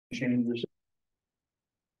changes.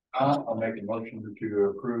 I'll make a motion to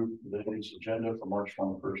approve the next agenda for March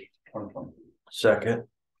 21st, 2020. Second.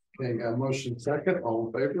 Okay, got a motion second, all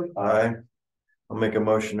in favor? Aye. I'll make a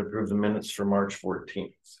motion to approve the minutes for March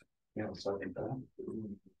 14th. Yeah, second that.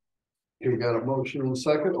 You got a motion and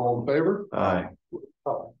second, all in favor? Aye.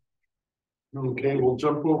 Okay, we'll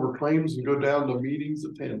jump over claims and go down to meetings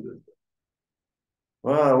attended.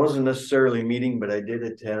 Well, I wasn't necessarily meeting, but I did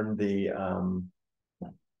attend the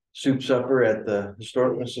soup supper at the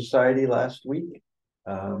Historical Society last week.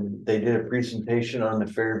 They did a presentation on the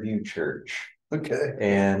Fairview Church. Okay.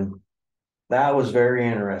 And that was very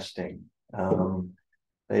interesting.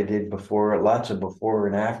 They did lots of before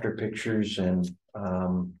and after pictures, and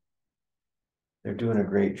they're doing a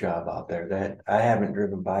great job out there. That I haven't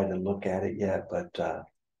driven by to look at it yet, but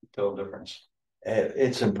Tell the difference.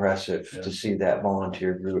 It's impressive to see that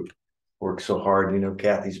volunteer group work so hard. You know,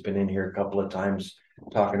 Kathy's been in here a couple of times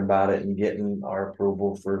talking about it and getting our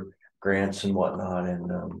approval for grants and whatnot.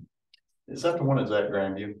 And is that the one that's at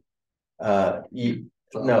Grandview?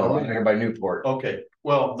 No, I'm thinking by Newport. Okay,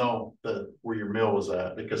 well, no, where your mill was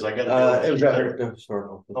at, because I got it was at the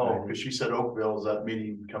Historical. Oh, because she said Oakville is that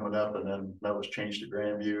meeting coming up, and then that was changed to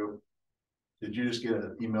Grandview. Did you just get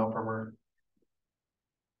an email from her?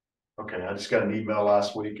 Okay, I just got an email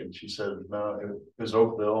last week, and she said no, it was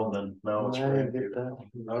Oakville, and then no, it's Grandview.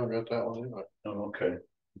 I don't got that one either. Oh, okay.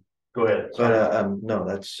 Go ahead. But no,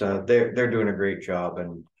 that's they're doing a great job,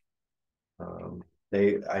 and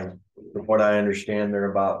from what I understand, they're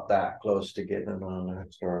about that close to getting it on the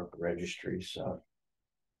historical registry. So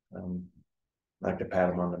I'd like to pat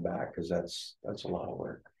them on the back, because that's a lot of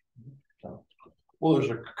work. So. Well, there's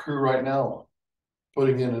a crew right now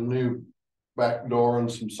putting in a new back door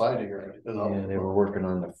and some siding, right? Yeah, they were working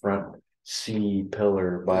on the front C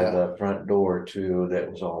pillar by the front door too. That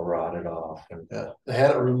was all rotted off. And, they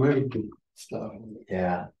had it removed and stuff.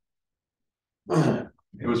 Yeah.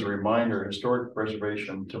 It was a reminder, historic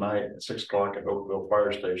preservation tonight at 6 o'clock at Oakville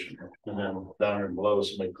Fire Station. And then down here below,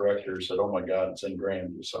 somebody corrected her, said, "Oh my God, it's in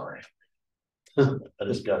Grandview." Sorry. I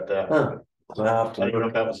just got that. So I don't know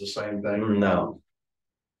if that was the same thing. No.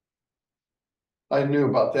 I knew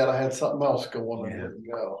about that. I had something else going. I didn't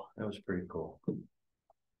go. That was pretty cool.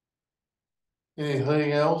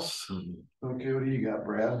 Anything else? Okay, what do you got,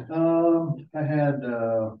 Brad? I had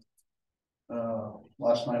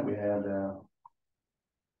last night we had a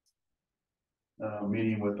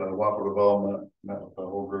meeting with Waffle Development, met with the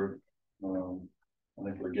whole group. I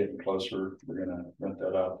think we're getting closer. We're gonna rent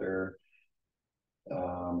that out there.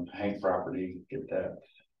 Hank property, get that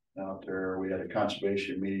out there. We had a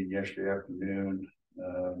conservation meeting yesterday afternoon.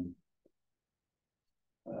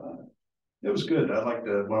 It was good. I like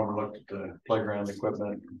to looked at the playground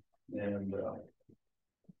equipment, and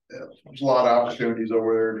there's a lot of opportunities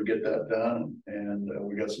over there to get that done. And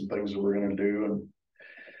we got some things that we're going to do,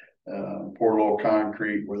 and pour a little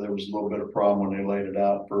concrete where there was a little bit of problem when they laid it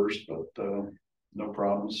out first, but no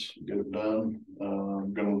problems. Get it done.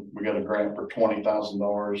 We got a grant for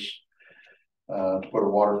 $20,000 to put a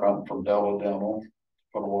water fountain from Delta Dental,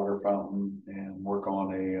 put a water fountain and work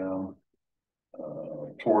on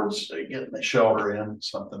towards getting the shelter in,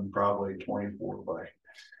 something probably 24 by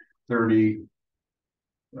 30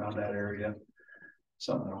 around that area,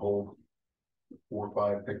 something to hold 4 or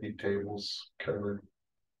 5 picnic tables covered.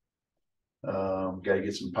 Got to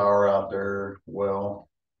get some power out there. Well,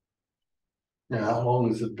 yeah, how long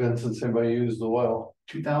has it been since anybody used the well?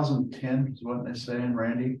 2010 is what they're saying,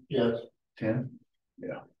 Randy. Yes. 10.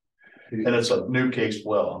 Yeah. And it's a new case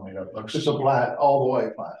well. I mean, it looks, it's a flat, all the way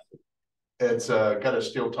plastic. It's got a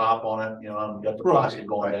steel top on it, you know, got the plastic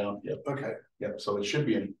going down. Yep. Okay. Yep. So it should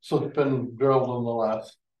be in. So it's been drilled in the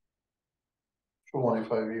last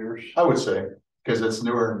 25 years. I would say, because it's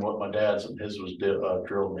newer than what my dad's, and his was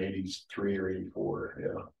drilled in 83 or 84.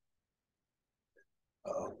 Yeah.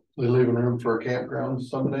 They leaving room for a campground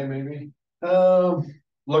someday, maybe.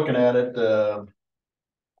 Looking at it,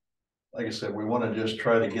 like I said, we want to just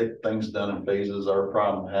try to get things done in phases. Our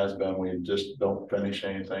problem has been we just don't finish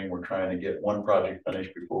anything. We're trying to get one project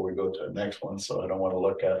finished before we go to the next one. So I don't want to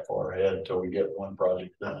look that far ahead until we get one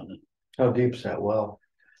project done. How deep's that well?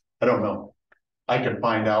 I don't know. I can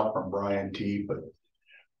find out from Brian T, but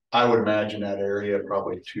I would imagine that area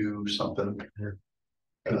probably 2 something.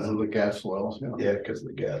 Because of the gas wells. Yeah, because of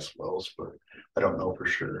the gas wells, but I don't know for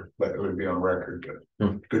sure. But it would be on record.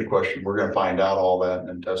 Good question. We're going to find out all that and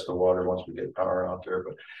then test the water once we get power out there.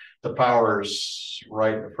 But the power's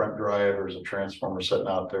right in the front drive. There's a transformer sitting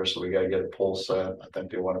out there, so we got to get a pole set. I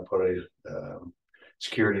think they want to put a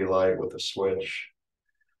security light with a switch.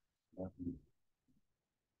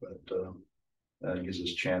 But gives us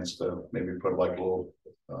a chance to maybe put like a little,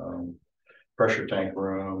 pressure tank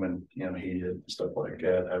room and, heat it and stuff like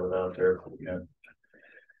that, have it out there.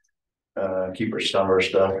 Keep some of our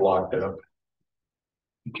stuff locked up.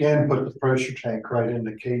 You can put the pressure tank right in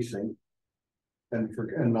the casing.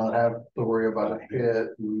 And not have to worry about it hit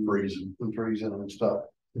and Freezing. And stuff.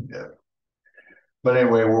 Yeah. But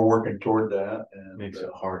anyway, we're working toward that, and Makes it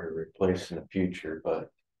hard to replace in the future,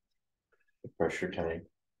 but the pressure tank,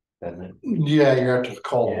 doesn't it? Yeah, you have to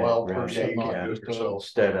call a Yeah, well right, person, not yeah, just so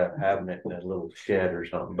instead of having it in a little shed or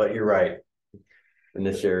something, but you're right. In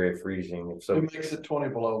this area freezing, if it somebody, makes it 20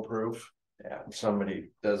 below proof. yeah, if somebody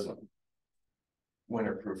doesn't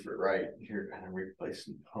winterproof it right, you're kind of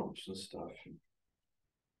replacing pumps and stuff.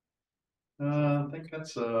 I think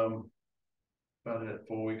that's about it.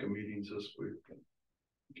 Full week of meetings this week.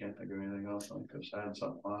 Can't think of anything else. I think I had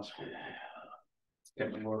something last week.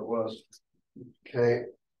 Can't remember what it was. Okay.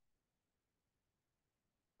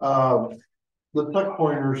 The tuck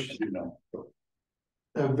pointers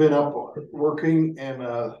have been up working,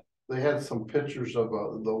 and they had some pictures of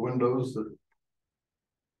the windows that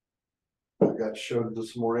I got showed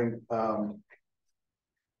this morning.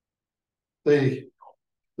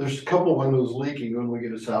 There's a couple windows leaking when we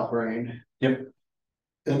get a south rain. Yep.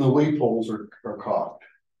 And the weep holes are caulked.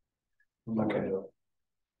 Okay.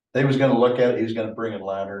 They was gonna look at it. He was gonna bring a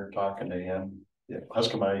ladder, talking to him. Yeah, let's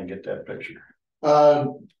come out and get that picture.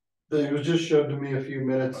 It was just showed to me a few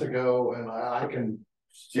minutes ago, and I can.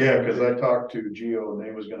 Yeah, because I talked to Gio and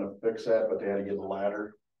they was gonna fix that, but they had to get a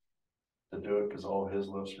ladder to do it because all his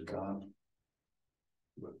lifts are gone.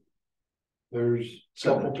 There's a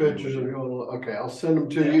couple pictures of you. Okay, I'll send them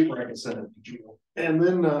to you. I can send it to Gio. And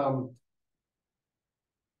then,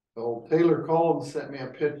 Taylor Collins sent me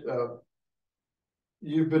a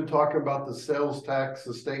you've been talking about the sales tax.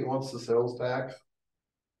 The state wants the sales tax.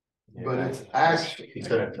 But it's actually. He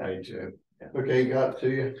sent it to me too. Okay, got it to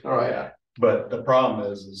you. All right. Yeah. But the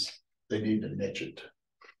problem is they need to niche it.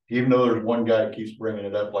 Even though there's one guy that keeps bringing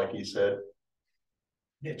it up, like he said.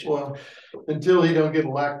 Niche it. Well, until he don't get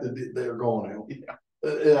elected, they're going to. Yeah.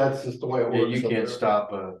 That's just the way it Yeah, works. you can't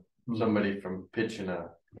stop somebody from pitching a.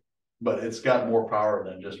 But it's got more power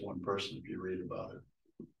than just one person if you read about it.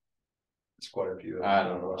 It's quite a few. I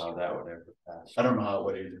don't know how that would ever pass. I don't know how it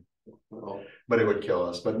would either. But it would kill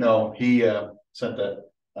us. But no, he sent that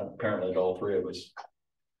apparently to all three of us.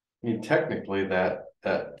 I mean, technically that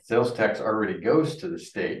sales tax already goes to the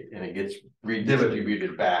state and it gets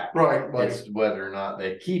redistributed back. Right. It's whether or not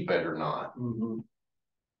they keep it or not. Mm-hmm.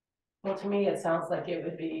 Well, to me, it sounds like it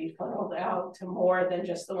would be funneled out to more than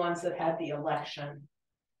just the ones that had the election.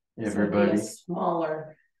 Everybody,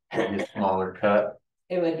 Smaller. a smaller cut.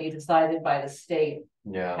 It would be decided by the state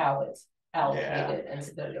Yeah. how it's allocated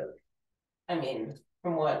instead of, I mean,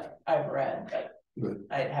 from what I've read, but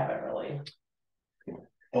I haven't really.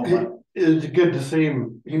 It's good to see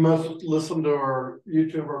him. He must listen to our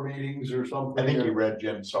YouTube, our meetings or something. I think he read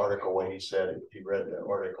Jim's article when he said it. He read the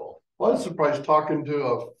article. Well, I was surprised talking to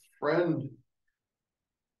a friend.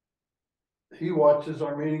 He watches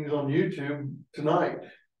our meetings on YouTube tonight.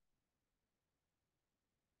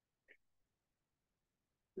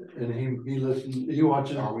 And he listens, he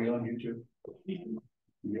watches. Are we on YouTube?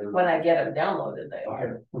 When I get them downloaded, they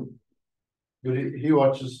are. But he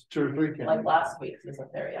watches 2 or 3 Like cameras. last week's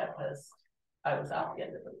isn't there yet because I was out the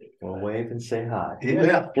end of the week. Well, wave and say hi.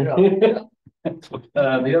 Yeah. The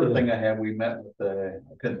other thing I had, we met with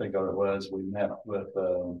I couldn't think of what it was. We met with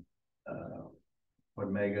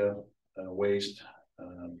Mega Waste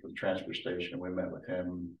for the transfer station. We met with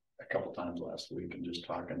him a couple times last week and just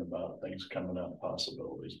talking about things coming up,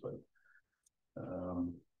 possibilities. But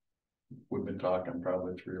we've been talking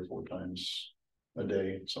probably 3 or 4 times a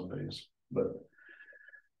day some days. But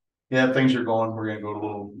yeah, things are going. We're gonna go a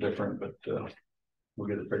little different, but we'll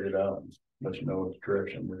get it figured out and let you know what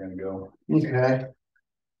direction we're gonna go. Okay.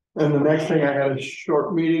 And the next thing, I had a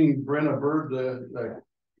short meeting. Brenna Bird, the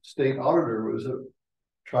state auditor, was at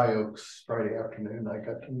Tri Oaks Friday afternoon. I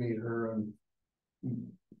got to meet her and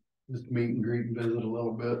just meet and greet and visit a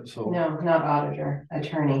little bit. So No, not auditor,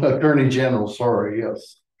 attorney. Attorney General, sorry,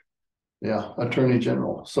 yes. Yeah, Attorney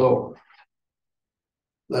General. So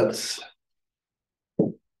that's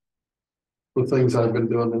the things I've been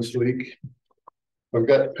doing this week. I've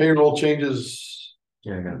got payroll changes.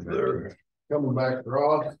 Yeah, I got They're coming back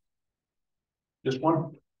raw. Just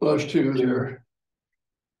one. There's 2 there.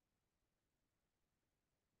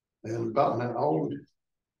 And about that old.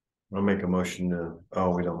 I'll make a motion to,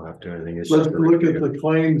 we don't have to, anything. Let's look at the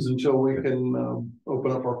claims until we can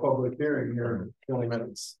open up our public hearing here in 20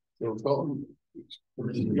 minutes. So slowly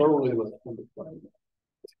with the claim.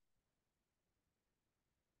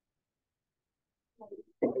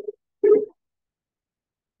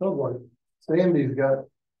 Oh boy, Sandy's got,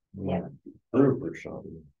 Yeah. Group or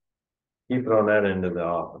something. Keep it on that end of the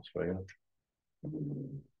office, will you?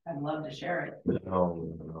 I'd love to share it,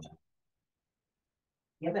 No.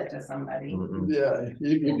 give it to somebody. Mm-mm. yeah,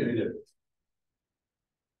 you can eat it.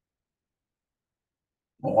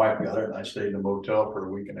 My wife got it and I stayed in a motel for a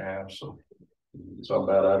week and a half, so. So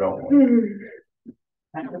bad I don't want.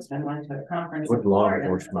 My husband went to a conference. What in law Florida and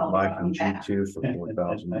enforcement fell buy down from G back. two for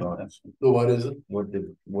 $4,000? So what is it? What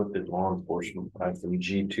did law enforcement buy from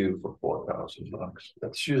G2 for $4,000?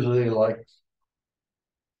 That's usually like.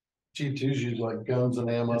 G2's usually like guns and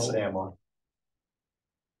ammo. It's ammo.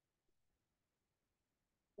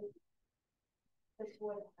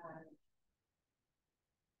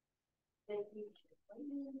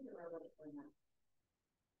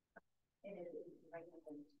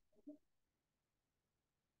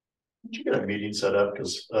 Did you get a meeting set up?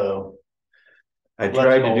 Cause, I Let's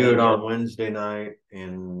tried to call do it it on again. Wednesday night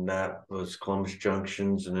and that was Columbus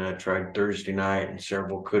Junctions, and then I tried Thursday night and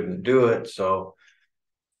several couldn't do it, so.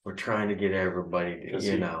 We're trying to get everybody to, Cause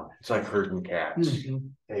you he- know, it's like herding cats. Mhm.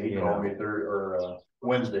 hey, he You called know. me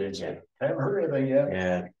Wednesday and said, haven't heard anything yet.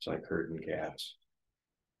 Yeah, it's like herding cats.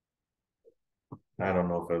 I don't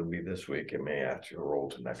know if it'll be this week. It may have to roll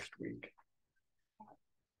to next week.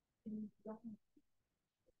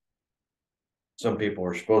 Some people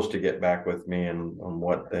are supposed to get back with me and on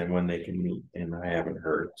what then when they can meet, and I haven't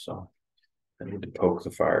heard, so. I need to poke the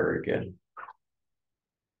fire again.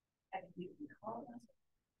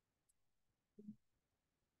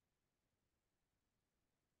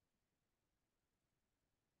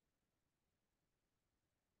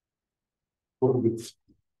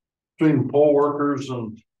 Between poll workers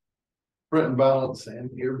and print and balance, and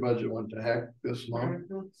your budget went to heck this month.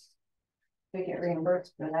 Mhm. They get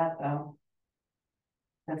reimbursed for that though.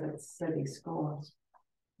 Cause it's city schools,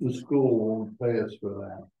 The school won't pay us for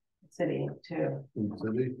that. city too. In the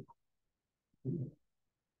city.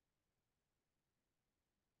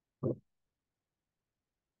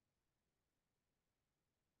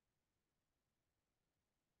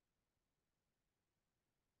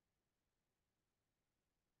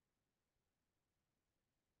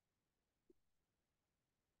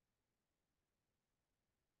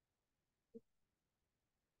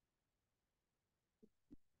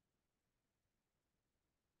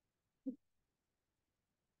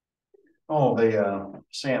 Oh,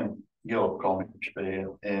 Sam Gill called me today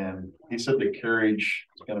and he said the carriage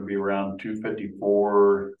is gonna be around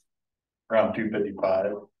 254, around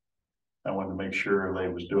 255. I wanted to make sure they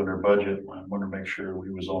was doing their budget. I wanted to make sure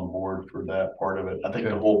we was on board for that part of it. I think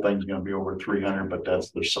the Okay. whole thing's gonna be over 300, but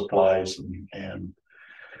that's the supplies and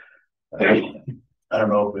I don't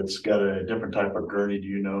know if it's got a different type of gurney, do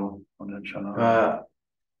you know on that, Sean?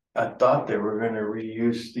 I thought they were gonna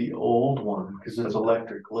reuse the old one because it's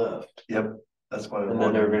electric lift. Yep, that's what I And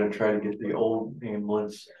then they were wanted. gonna try to get the old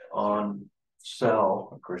ambulance on sell.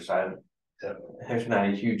 Of course, there's not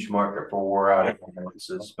a huge market for wore out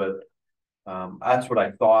ambulances, but. That's what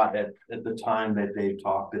I thought at the time that they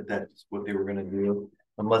talked, that's what they were gonna do,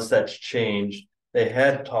 unless that's changed. They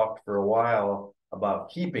had talked for a while about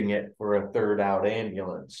keeping it for a third out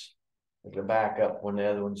ambulance. Like a backup when the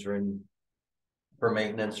other ones are in. For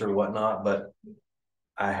maintenance or whatnot, but.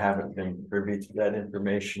 I haven't been privy to that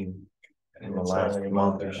information in the last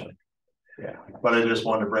month or so. Yeah, but I just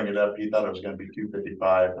wanted to bring it up. He thought it was gonna be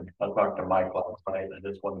 255 and I talked to Mike last night. I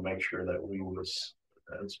just wanted to make sure that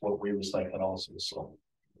that's what we was thinking also, so.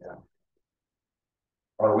 Yeah.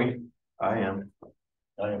 Are we? I am.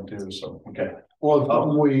 I am too, so, okay. Well, it's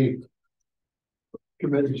something we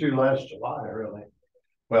committed to last July, really.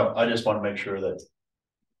 Well, I just want to make sure that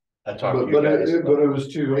I talked to But, you but guys. it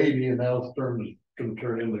was 280 and now it's gonna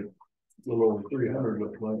turn into a little over 300,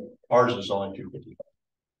 looks like. Ours is only 255.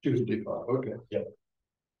 255, okay. Yep.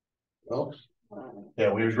 Well,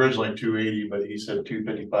 Yeah, we was originally 280, but he said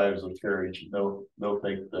 255 is the carriage. They'll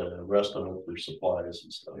take the rest of it for supplies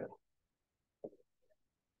and stuff.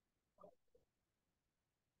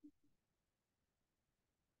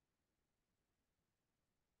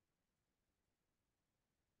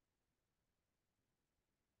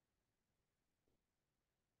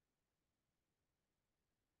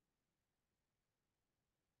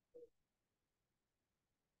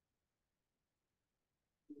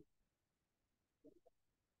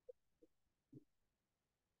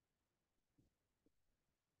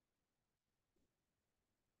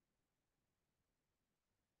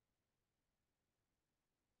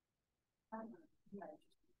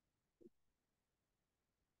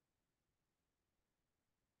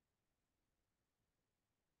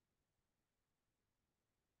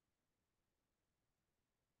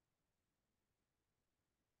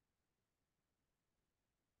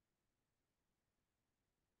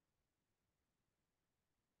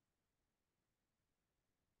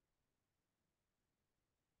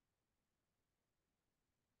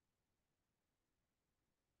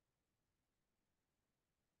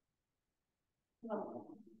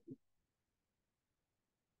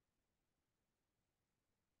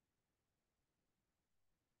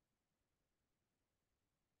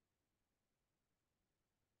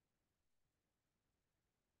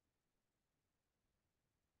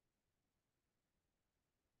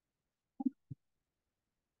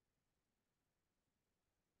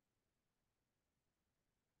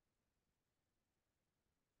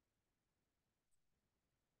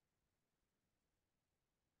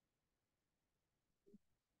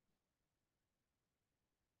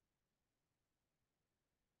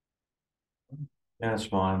 That's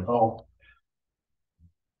fine. Oh,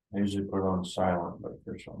 I usually put it on silent, but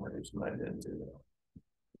for some reason I didn't do that.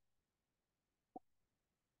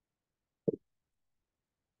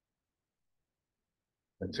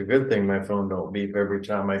 It's a good thing my phone don't beep every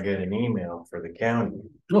time I get an email for the county.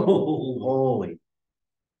 Holy.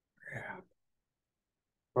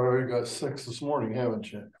 Already got 6 this morning,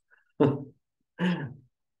 haven't you?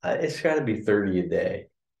 It's gotta be 30 a day.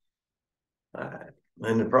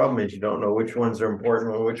 And the problem is you don't know which ones are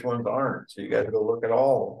important and which ones aren't, so you gotta go look at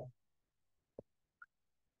all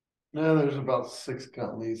No, there's about 6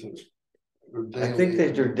 companies that are of them. I daily. think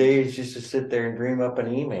that their day is just to sit there and dream up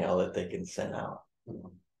an email that they can send out. a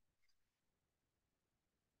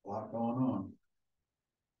lot going on.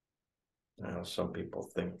 I know some people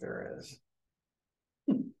think there is.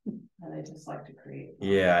 And I just like to create.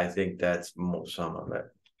 Yeah, I think that's some of it.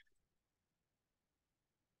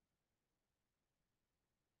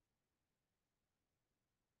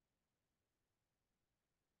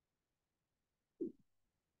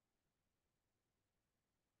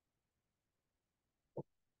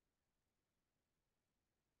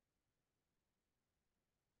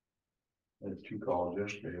 I had 2 calls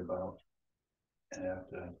yesterday about, and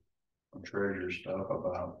after treasure stuff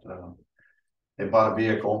about, they bought a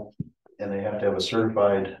vehicle and they have to have a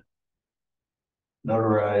certified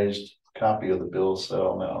notarized copy of the bill of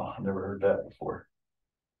sale now. I've never heard that before.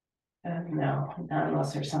 No, not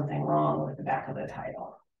unless there's something wrong with the back of the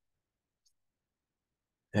title.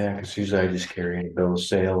 Yeah, because usually I just carry a bill of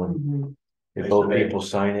sale and if They both said they- people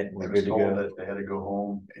sign it, I we're was good to told go. that they had to go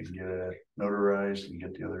home and get it notarized and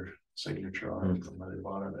get the other signature on it from where they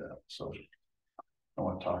bought it at, so. I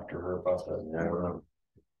want to talk to her about I that. don't know.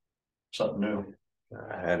 Something new.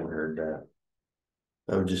 I hadn't heard that.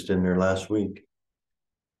 I was just in there last week.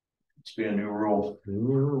 It's be a new rule.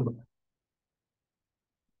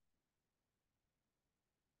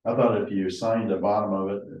 I thought if you signed the bottom of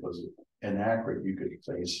it, it was inaccurate, you could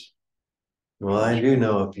face. Well, I do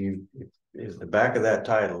know if the back of that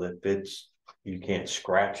title, if it's, you can't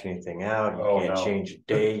scratch anything out, you Oh, can't no. change a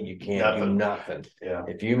date, you can't do nothing. Yeah.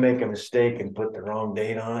 If you make a mistake and put the wrong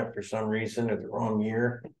date on it for some reason or the wrong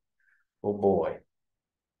year, oh boy.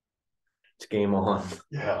 It's game on.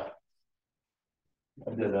 Yeah. I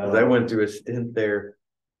did that. 'Cause I went through a stint there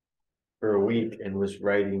for a week and was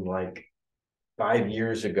writing like 5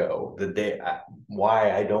 years ago, the day,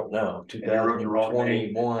 why, I don't know, you wrote the wrong date.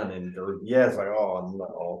 2021 and yes, like, oh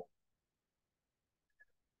no.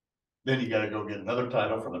 Then you gotta go get another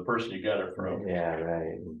title from the person you got it from. Yeah,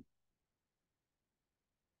 right.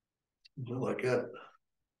 Look at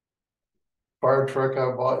fire truck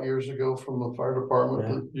I bought years ago from the fire department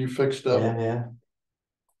Yeah. that you fixed up. Yeah.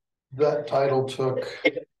 That title took.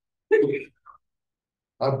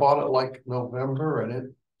 I bought it like November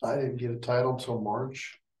and I didn't get a title till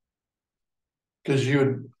March. Cause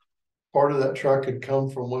part of that truck had come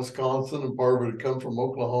from Wisconsin and part of it had come from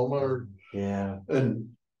Oklahoma Yeah,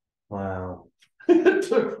 and wow. it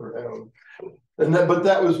took forever. But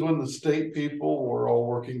that was when the state people were all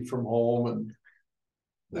working from home and.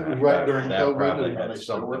 It was right during That COVID. probably and had they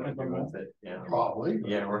still something working to do from home. with it, yeah. Probably.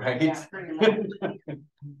 Yeah, right. Yeah, pretty much.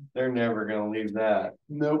 They're never gonna leave that.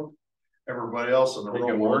 Nope. Everybody else in the They room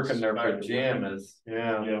can work wants in their back to work. pajamas,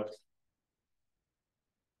 yeah. Yeah.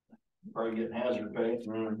 Probably getting hazard pay.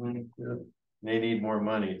 Yeah. They need more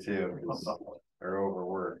money too. They're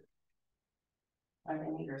overworked. I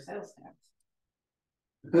don't need your sales tax.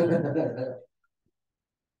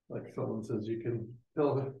 Like someone says, you can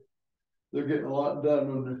tell that they're getting a lot done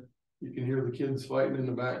when you can hear the kids fighting in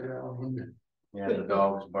the background when Yeah, the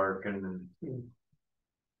dog's barking and.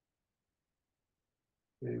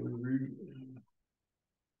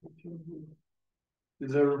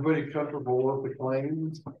 Is everybody comfortable with the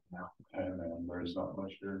claims? And there's not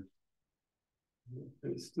much there.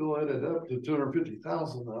 It still added up to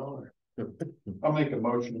 $250,000. I'll make a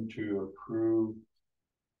motion to approve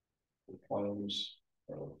the claims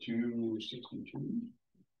of 262.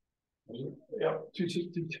 Yep,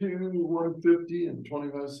 262, 150 and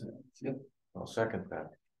 25 cents. Yep. I'll second that.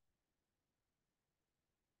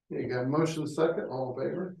 You got a motion second, all in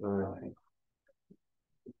favor? Alright.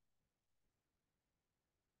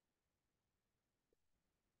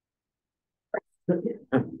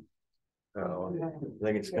 Oh, I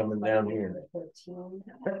think it's coming down here.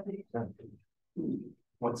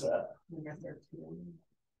 What's that?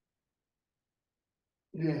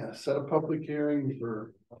 Yeah, set a public hearing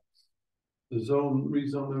for the zone,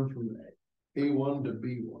 rezone them from A1 to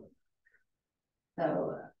B1.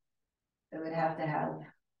 So it would have to have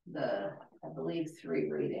I believe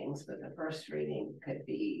 3 readings, but the first reading could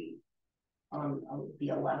be on the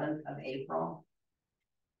 11th of April.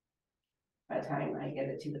 By the time I get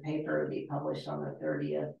it to the paper, it'll be published on the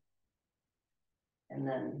 30th. And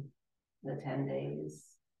then the 10 days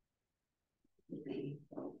would be,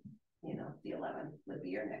 the 11th would be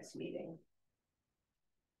your next meeting.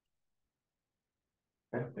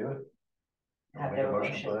 Okay, do it. Have Make a their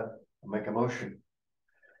motion for that. I'll make a motion.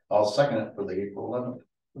 I'll second it for the April 11th.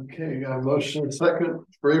 Okay, you got a motion second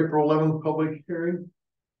for April 11th public hearing.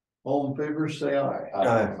 All in favor, say aye.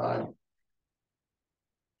 Aye. Aye.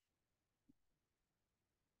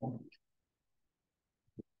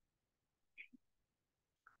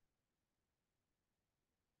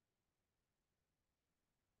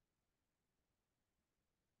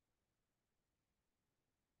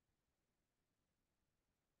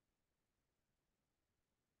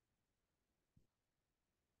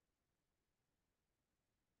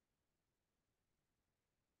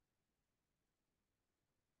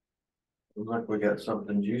 Looks like we got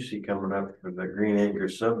something juicy coming up for the Green Acre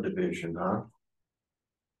subdivision, huh?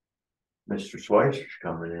 Mr. Schweitzer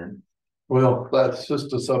coming in. Well, that's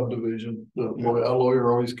just a subdivision. A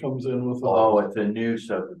lawyer always comes in with. Oh, it's a new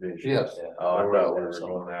subdivision. Yes. Oh, I thought we were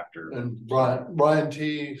going after. And Brian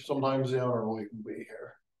T, sometimes the honorable can be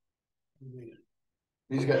here.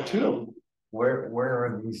 He's got 2 of them. Where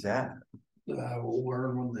are these at? We'll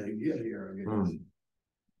learn when they get here, I guess. Hmm.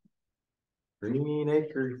 Green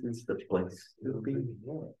Acres is the place to be.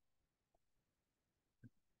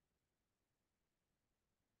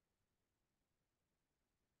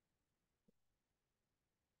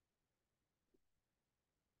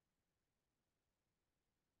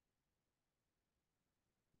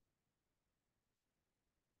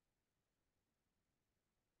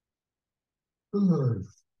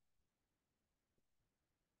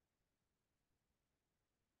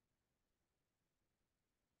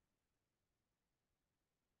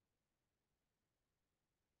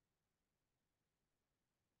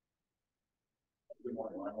 Good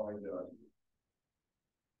morning, how are you doing?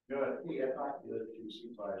 Good, yeah, I talked to the 2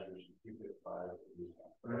 supervisors, keep it 5.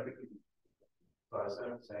 So I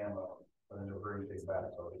sent Sam a new briefing back,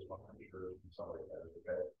 so I just want to make sure somebody has it,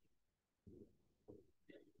 okay?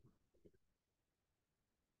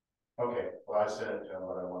 Okay, well, I sent it to him,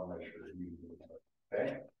 but I want to make sure that you do it, okay?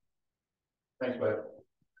 Thanks, bud.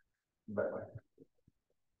 Bye-bye.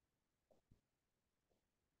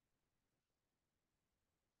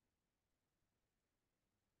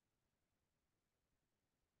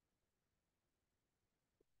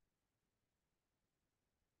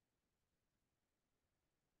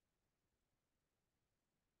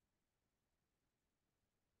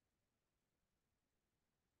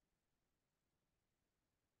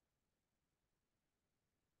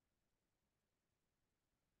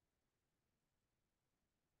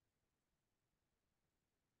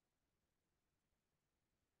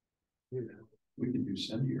 We can do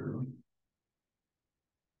Cindy early.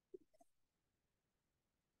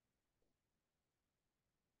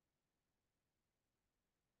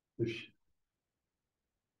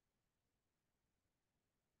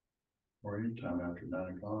 Or anytime after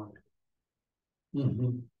 9 o'clock.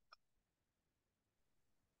 Mm-hmm.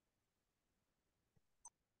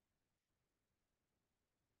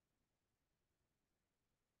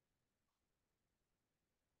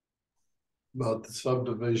 About the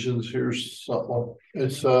subdivisions, here's something.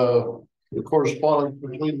 It's the correspondence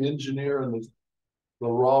between the engineer and the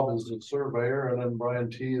Rob is the surveyor, and then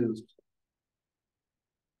Brian T is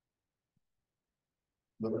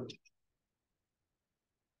the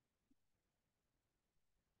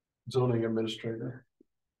zoning administrator.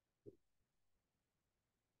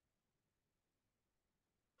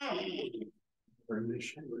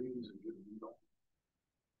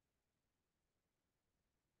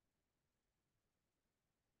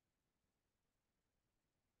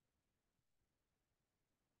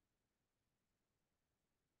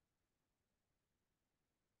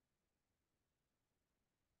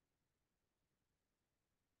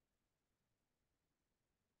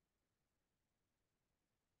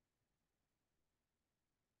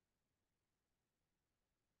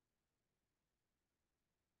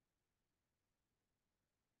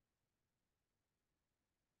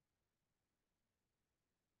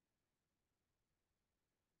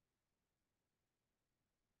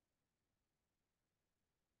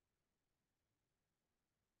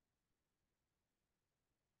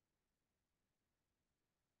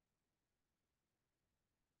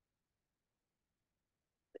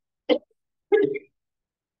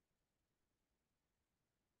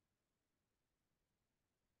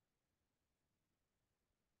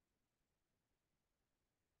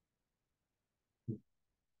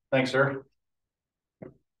 Thanks, sir.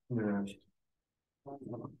 Yeah.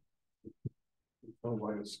 Sounds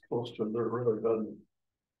like it's close to their road, doesn't it?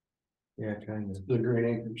 Yeah, kind of. The Green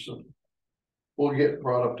Acres, so we'll get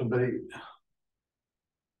brought up to date.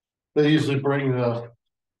 They usually bring the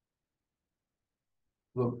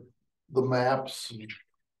maps and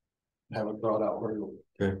have it brought out regularly.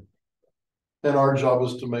 Okay. And our job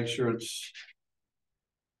is to make sure it's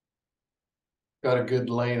got a good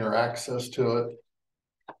lane or access to it.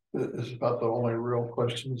 It's about the only real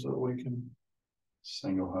questions that we can.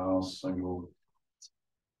 Single house, single.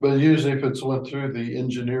 But usually if it's went through the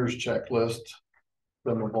engineer's checklist,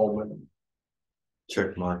 then we've all been,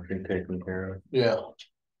 Check mark and taken care of. yeah.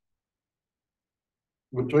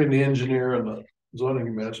 Between the engineer and the zoning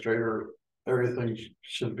administrator, everything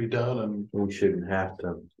should be done and. We shouldn't have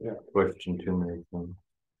to Yeah. question too many things.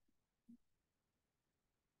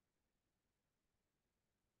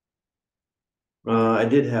 I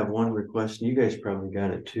did have one request, and you guys probably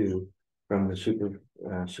got it too, from the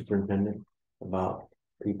superintendent about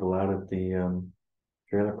people out at the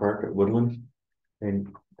trailer park at Woodland.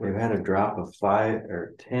 And they've had a drop of 5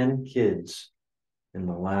 or 10 kids in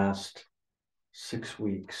the last 6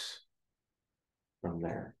 weeks from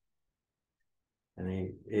there.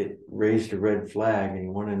 And it raised a red flag, and he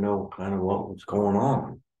wanted to know kind of what was going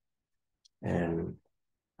on. And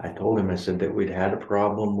I told him, I said that we'd had a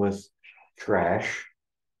problem with trash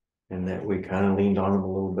and that we kind of leaned on him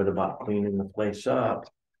a little bit about cleaning the place up.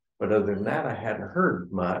 But other than that, I hadn't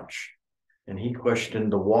heard much. And he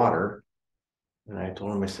questioned the water. And I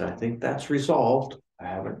told him, I said, I think that's resolved. I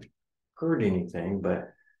haven't heard anything, but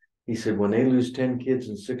he said, when they lose 10 kids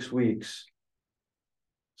in 6 weeks,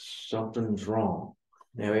 something's wrong.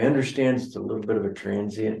 Now he understands it's a little bit of a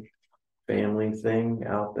transient family thing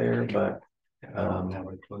out there, but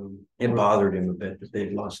it bothered him a bit that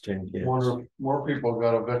they'd lost 10 kids. Wonder if more people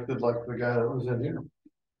got evicted like the guy that was in here.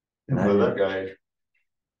 But that guy,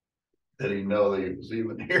 did he know that he was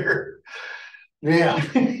even here? Yeah.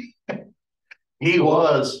 He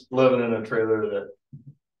was living in a trailer that.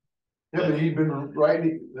 Yeah, but he'd been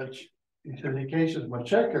writing that, he said he cases my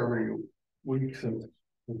check every week since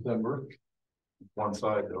December. One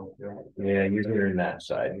side though, yeah. Yeah, you're hearing that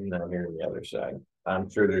side, you're not hearing the other side. I'm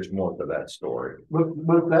sure there's more to that story. But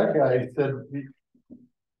that guy said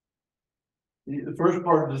the first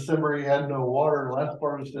part of December he had no water, and the last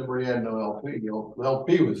part of December he had no LP. The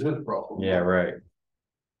LP was his problem. Yeah, right.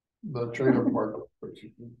 The trailer part.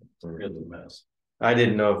 It's a mess. I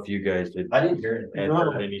didn't know if you guys did. I didn't hear anything.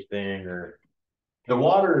 Heard anything, or The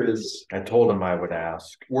water is I told him I would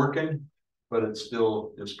ask. working, but it's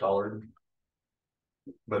still discolored.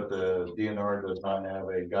 But the DNR does not have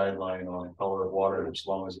a guideline on color of water as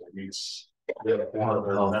long as it meets the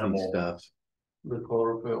Healthy minimal stuff. The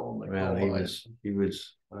chlorophyll. And the Well, chlorides. he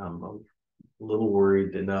was a little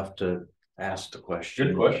worried enough to ask the question.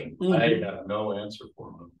 good question. I have no answer for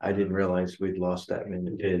him. I didn't realize we'd lost that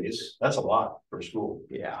many kids. That's a lot for school.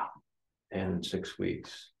 Yeah, and in 6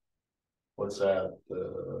 weeks. What's that?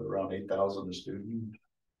 Around 8,000 a student.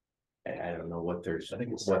 I don't know what they're I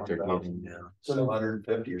think it's what they're 7,000. getting now.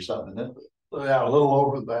 750 or something, isn't it? Yeah, a little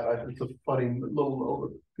over that. I think it's a funny little over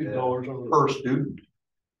 $2 over Per student.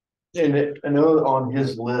 And I know on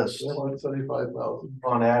his list, like 75,000.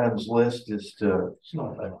 on Adam's list is to, It's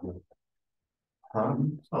not that quick. huh?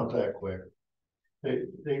 It's not that quick.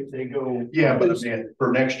 They go. Yeah, but I mean,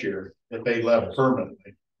 for next year, if they left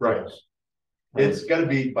permanently, right? It's gotta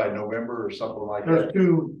be by November or something like that.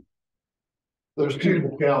 There's two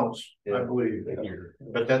accounts, I Yeah. believe.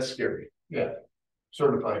 But that's scary, Yeah,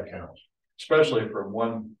 certified counts. especially from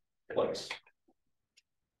one place.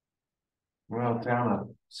 Well, town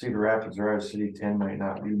of Cedar Rapids or Iowa City 10 might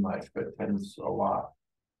not be much, but 10's a lot.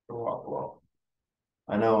 A lot, well.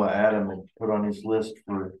 I know Adam had put on his list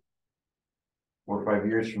for 4 or 5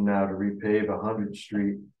 years from now to repave 100th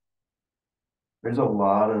Street. There's a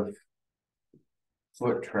lot of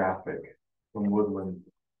foot traffic from Woodland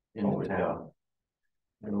into town.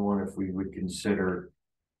 I wonder if we would consider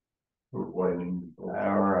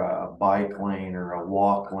or a bike lane or a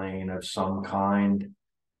walk lane of some kind.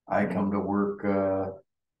 I come to work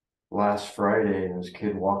last Friday and this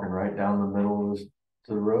kid walking right down the middle of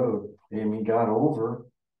the road. And he got over,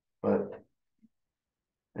 but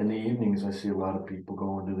in the evenings I see a lot of people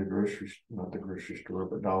going to the not the grocery store,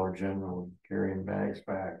 but Dollar General and carrying bags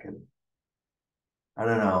back. And I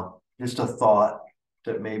don't know, just a thought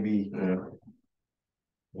that maybe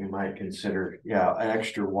we might consider, an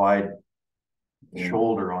extra wide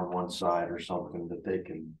shoulder on one side or something that they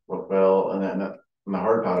can. Well, and then and the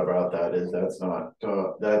hard part about that is that's not,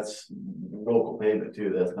 that's local pavement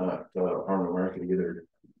too, that's not, farm market either.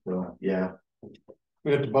 So, yeah,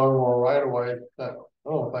 We hit the bottom of our right away, that,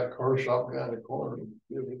 oh, that car shop behind the corner.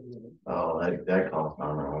 oh, that costs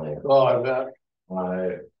farm away. Oh, I bet.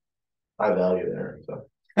 I value there, so.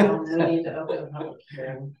 We need to open a public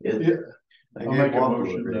hearing. Is- I'll make a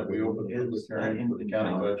motion that we open the public Is that hearing in for the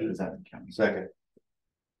county budget. Is that in the county? Second.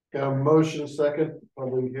 Got a motion second,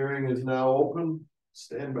 public hearing is now open.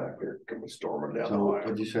 Stand back here, come storming down the So aisle.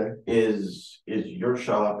 what'd you say? Is your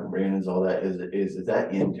shop and Brandon's, all that, is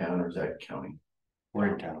that in town or is that county?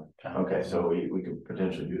 We're in town. Okay, so we could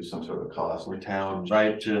potentially do some sort of cost. We're town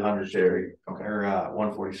right to 100 Sherry, okay, or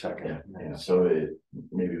 142nd. yeah, so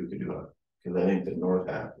maybe we could do cause I think the north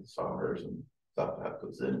half is Sawhurst and south half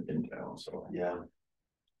is in town, so. Yeah.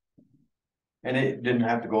 And it didn't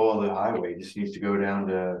have to go all the highway, it just needs to go down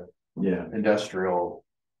to Yeah, industrial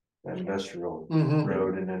Mhm.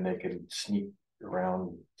 road, and then they can sneak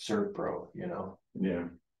around Servpro, you know? yeah,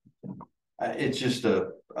 It's just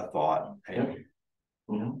a thought. Hey,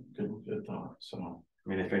 good thought, so. I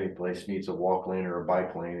mean, if any place needs a walk lane or a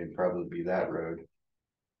bike lane, it'd probably be that road.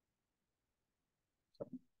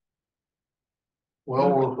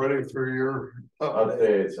 Well, we're ready for your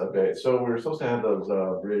update. Updates. So we were supposed to have those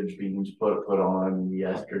bridge beams put on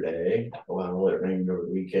yesterday. Well, it rained over the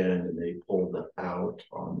weekend and they pulled it out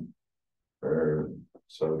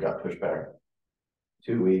so it got pushed back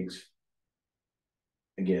 2 weeks.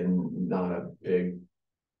 Again, not a big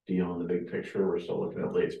deal in the big picture. We're still looking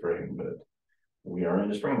at late spring, but we are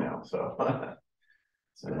into spring now, so.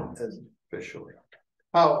 So Officially.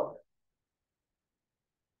 How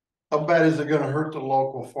bad is it gonna hurt the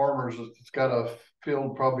local farmers? It's got a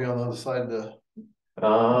field probably on the other side of the.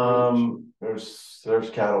 there's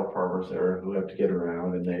cattle farmers there who have to get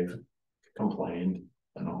around and they've complained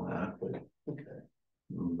and all that, but. Okay.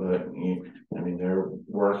 But, I mean, they're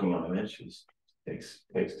working on it, it just takes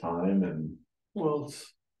time and. Well,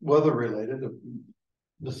 it's weather related.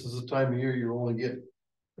 This is the time of year you only get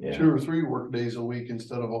Yeah, 2 or 3 work days a week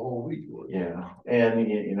instead of a whole week. yeah, and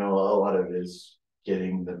you know, a lot of it is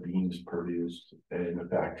getting the beams produced in the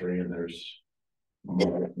factory, and there's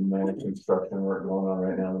more construction work going on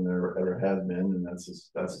right now than there ever has been, and that's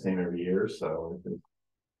the same every year, so.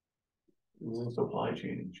 Supply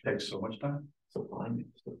chain Takes so much time. supply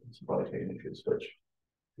chain issues, which.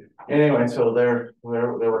 Anyway, so they're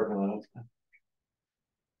working on it.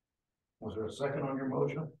 Was there a second on your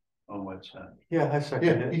motion? On what's that? Yeah, I second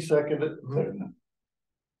Yeah, it. he seconded it.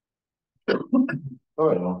 All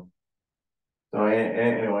right, well. So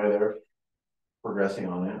anyway, they're progressing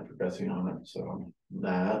on it, so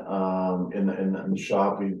that, in the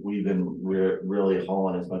shop, we've been really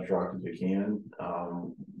hauling as much rock as we can,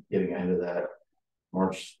 getting ahead of that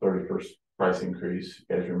March 31st price increase.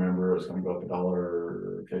 You guys remember, it was gonna go up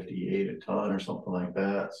 $1.58 a ton or something like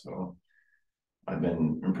that, so I've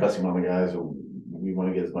been impressing on the guys, we want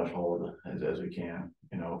to get as much hauled as we can,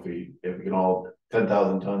 you know, if we can haul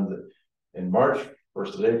 10,000 tons in March.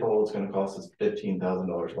 1st of April, it's gonna cost us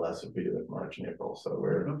 $15,000 less if we do it in March and April, so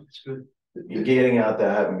we're That's good. getting out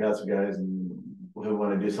that. We got some guys who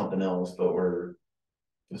wanna do something else, but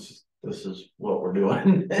this is what we're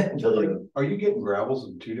doing. Are you getting gravels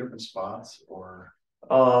in 2 different spots or?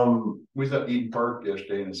 We was at Eden Park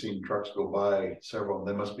yesterday and seen trucks go by several,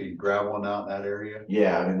 they must be graveling out in that area.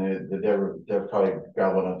 Yeah, I mean, they're probably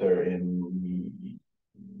graveling up there in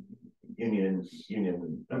Union.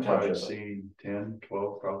 I've probably seen 10,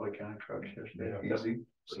 12 probably county trucks yesterday, Yeah. easy.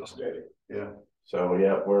 So steady. Yeah. So,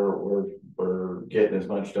 yeah, we're getting as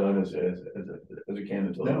much done as we can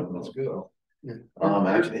until. No, that's good. So, Yeah.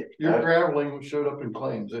 actually. Your graveling showed up in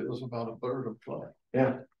claims. It was about 1/3 of claim.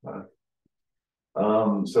 Yeah.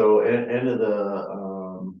 So end of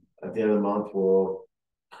at the end of the month, we'll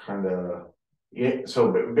kind of, yeah,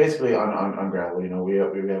 so basically on gravel, you know, we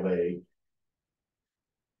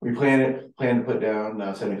plan to put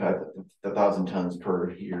down 75,000 tons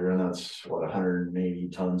per year, and that's what 180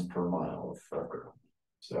 tons per mile of gravel.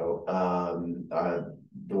 So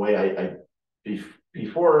the way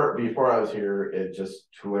before I was here, it just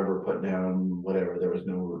whoever put down whatever, there was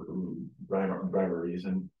no rhyme or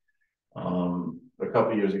reason. A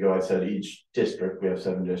couple years ago, I said each district, we have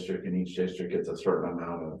 7 districts, and each district gets a certain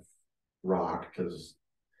amount of rock because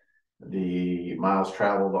the miles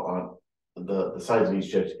traveled on the size of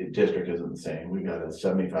each district isn't the same. We got a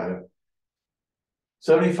 75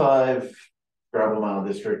 gravel mile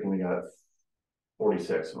district, and we got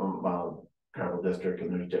 46 mile gravel district,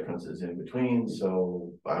 and there's differences in between.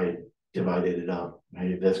 So I divided it up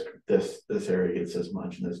hey, this area gets this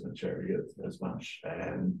much and this much area gets this much,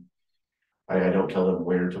 and I don't tell them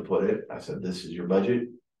where to put it. I said, this is your budget.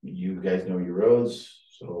 You guys know your roads,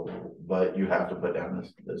 so, but you have to put down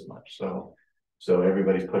this much. So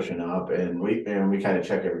everybody's pushing up, and we kind of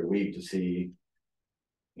check every week to see,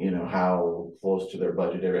 how close to their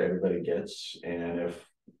budget everybody gets. And if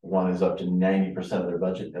one is up to 90% of their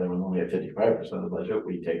budget, the other one's only at 55% of the budget,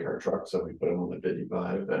 we take our trucks and we put them on the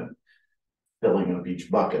 55 and filling up each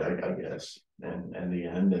bucket, I guess, and the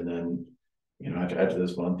end. And then, after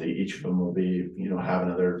this month, each of them will be, have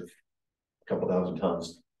another couple thousand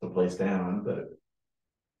tons to place down. But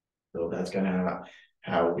so that's kind of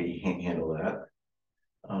how we handle that.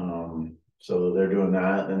 So they're doing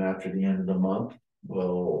that. Then after the end of the month,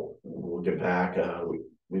 we'll get back.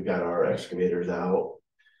 We've got our excavators out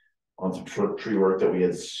on some tree work that we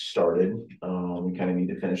had started. We kind of need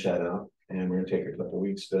to finish that up, and we're gonna take a couple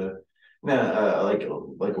weeks to, like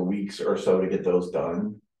a week or so to get those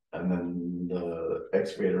done, and then the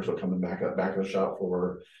excavators will come back of the shop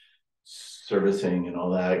for servicing and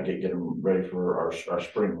all that. Get them ready for our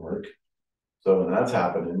spring work. So when that's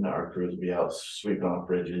happening, our crews will be out sweeping off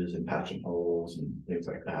bridges and patching holes and things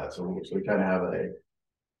like that. So we kind of have a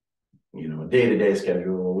day-to-day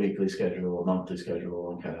schedule, a weekly schedule, a monthly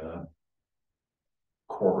schedule, and kind of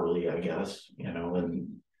quarterly, I guess,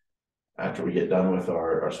 and after we get done with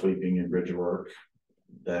our sweeping and bridge work,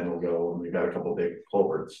 then we'll go, and we've got a couple big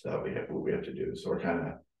culverts that we have to do. So we're kind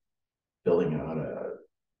of building out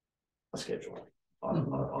a schedule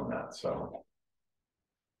on that. So,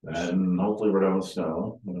 and hopefully we're done with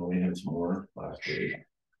snow. We had some more last week.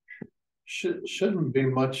 Shouldn't be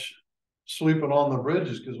much sweeping on the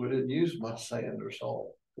bridges because we didn't use much sand or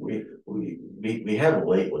salt. We have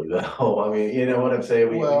lately though. I mean, you know what I'm saying?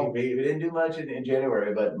 We didn't do much in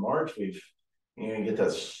January, but in March we've get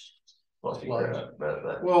that slushy crap.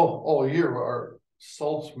 Well, all year our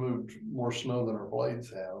salt's moved more snow than our blades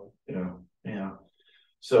have. Yeah.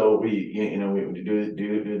 So we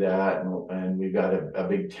do that, and we've got a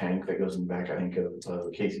big tank that goes in the back, I think,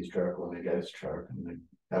 of Casey's truck, one of the guys' truck, and they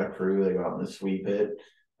got a crew. They go out and they sweep it,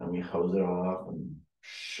 and we hose it off and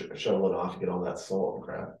shovel it off to get all that salt and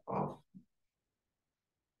crap off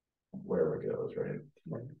wherever it goes, right?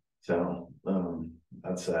 So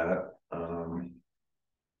that's that.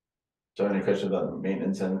 So any questions about the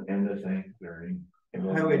maintenance and the thing?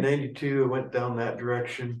 Highway 92 went down that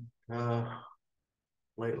direction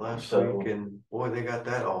late last week, and boy, they got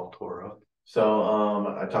that all tore up.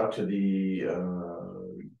 So I talked to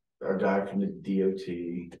our guy from the DOT,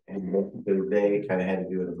 and they kind of had to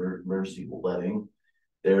do an emergency letting.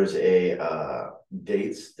 There's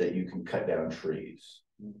dates that you can cut down trees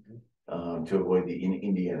to avoid the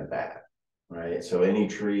Indiana bat, right? So any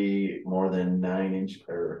tree more than 9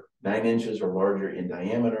 inches or larger in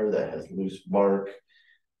diameter that has loose bark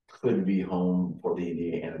could be home for the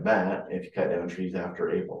Indiana bat. If you cut down trees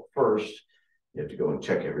after April 1st, you have to go and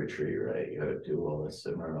check every tree, right? You got to do all this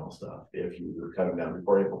environmental stuff. If you cut them down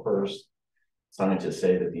before April 1st, scientists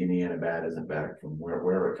say that the Indiana bat isn't back from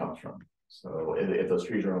wherever it comes from. So if those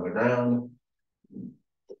trees are on the ground,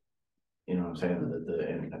 what I'm saying,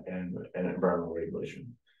 and environmental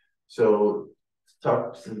regulation. So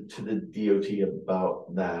talk to the DOT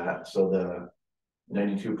about that. So the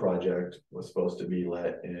 92 project was supposed to be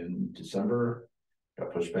let in December,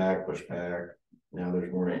 got pushed back. Now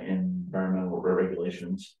there's more environmental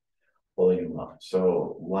regulations holding them up.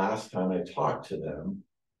 So last time I talked to them,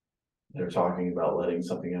 they're talking about letting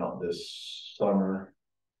something out this summer,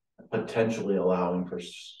 potentially allowing for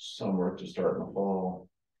some work to start in the fall,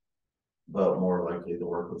 but more likely the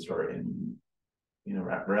work would start in,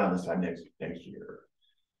 around this time next year.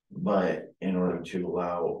 But in order to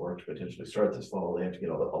allow work to potentially start this fall, they have to get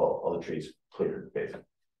all the trees cleared,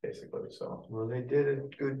 basically. So well, they did a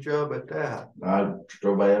good job at that. I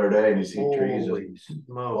drove by the other day and you see trees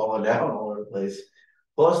falling down all over the place.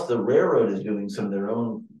 Plus, the railroad is doing some of their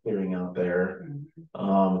own clearing out there,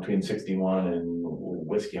 between 61 and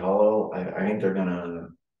Whiskey Hollow. I think they're gonna.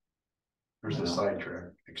 There's a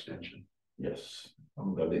sidetrack extension. Yes,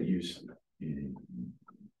 I'm glad that you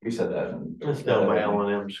said that. It's down by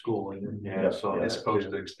L&M school. Yeah, so it's supposed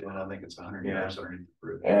to extend. I think it's 100 yards underneath the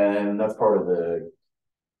bridge. And that's part of the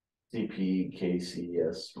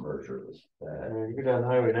CPKCS merger. You go down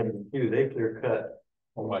Highway 92, they clear cut.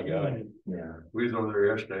 Oh my God. Yeah. We was over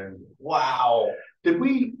there yesterday. Wow. Did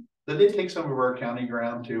they take some of our county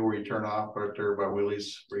ground too, where you turn off right there by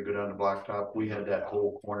Willie's, where you go down the blacktop? We had that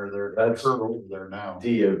whole corner there. That's over there now.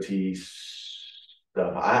 DOT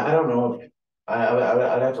stuff. I don't know if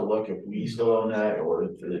I'd have to look if we still own that or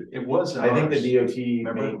if It was. I think the ours.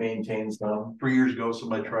 DOT Remember? maintains them. 3 years ago,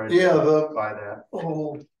 somebody tried. Yeah, to buy that.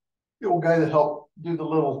 The old guy that helped do the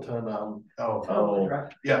Littleton, Oh,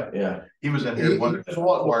 Yeah, yeah, he was in he here. was wanting to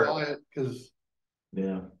Where- buy it, cause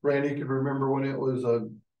yeah. Randy could remember when it was a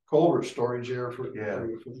culvert storage area for Yeah.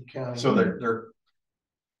 the county. So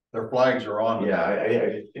their flags are on. Yeah,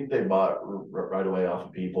 I think they bought right away off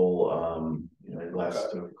of people, you know,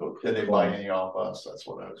 last. Did they buy any off us? That's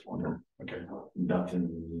what I was wondering. Okay.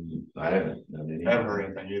 Nothing, I haven't. I haven't heard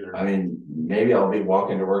anything either. I mean, maybe I'll be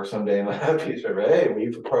walking to work someday and I have a piece of, hey,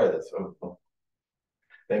 we've acquired this, so.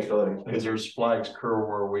 Thanks for letting me. Because there's flags curl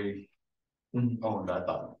where we Mhm. owned, I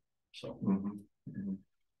thought, so. Mhm. Mhm.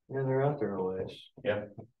 Yeah, they're out there always. Yeah,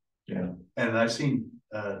 And I seen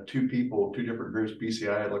two different groups,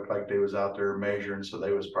 BCI, it looked like they was out there measuring, so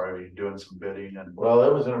they was probably doing some bidding and. well,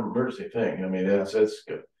 it was an emergency thing, I mean, it's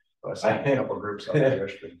good. I seen a couple groups out there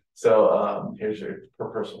yesterday. So, here's your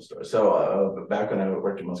personal story. So, back when I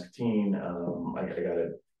worked at Muscatine, I got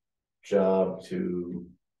a job to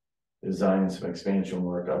design some expansion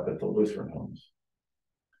work up at the Lutheran homes.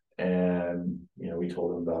 And, you know, we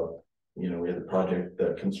told them about, you know, we had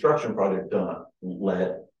the construction project done,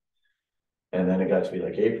 let. And then it got to be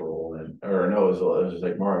like April or no, it was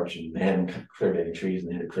like March and they hadn't cleared any trees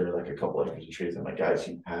and they had to clear like a couple acres of trees. I'm like, guys,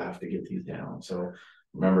 you have to get these down. So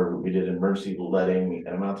remember we did emergency letting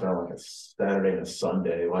and I'm out there on like a Saturday and a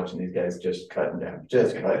Sunday watching these guys just cutting them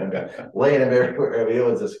down, laying them everywhere. I mean, it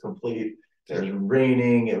was just complete, it was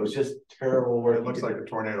raining. It was just terrible work. It looks like a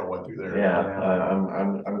tornado went through there. Yeah,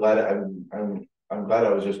 I'm glad I'm glad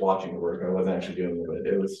I was just watching the work. I wasn't actually doing it.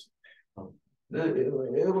 It was it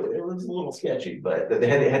was a little sketchy, but they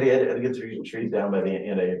had to get the trees down by the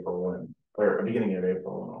end of April or beginning of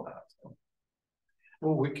April and all that. So.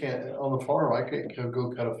 Well, we can't, on the farm, I can't go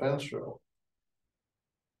cut a fence row.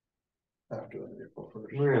 After April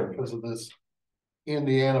 1st. Really? Because of this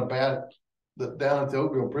Indiana down at the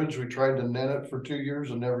Oakville Bridge, we tried to net it for 2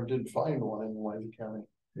 years and never did find one in Louisa County.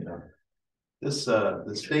 Yeah. This,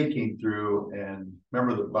 the state came through and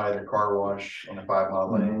remember by the car wash on the 5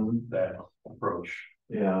 mile lane, that approach.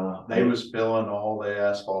 Yeah. They was filling all the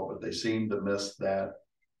asphalt, but they seemed to miss that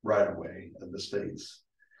right away of the states.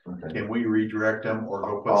 Okay. Can we redirect them or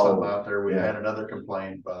go put something out there? We had another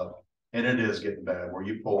complaint about, and it is getting bad where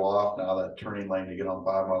you pull off now that turning lane to get on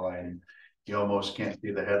 5 mile lane. You almost can't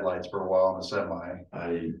see the headlights for a while in a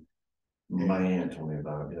semi. My aunt told me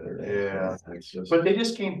about it the other day. Yeah. It's just, But they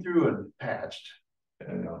just came through and patched.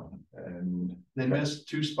 and They missed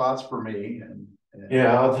 2 spots for me and.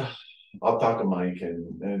 yeah, I'll talk to Mike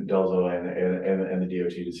and Delzo and the DOT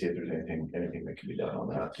to see if there's anything that can be done on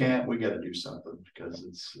that. Can't, we gotta do something because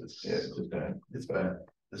it's Yeah, it's just bad. It's bad.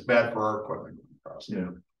 It's bad for our equipment going across. Yeah.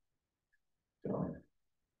 So.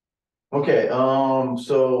 Okay,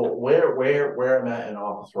 so where I'm at in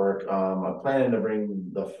office work, I'm planning to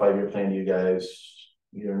bring the 5-year plan to you guys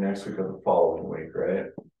either next week or the following week, right?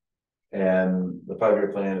 And the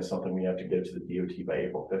 5-year plan is something we have to give to the DOT by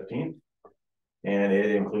April 15th. And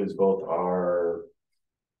it includes both our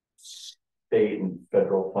state and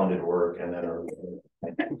federal funded work and then our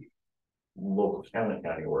local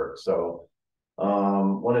county work. So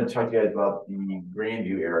wanted to talk to you guys about the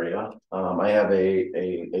Grandview area. I have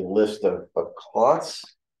a list of costs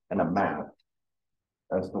and a map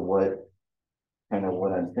as to what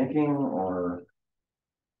I'm thinking or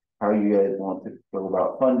how you guys want to feel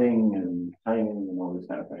about funding and timing and all this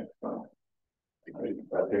kind of thing. So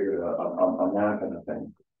I figured on that kind of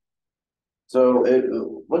thing. So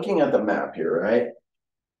looking at the map here, right?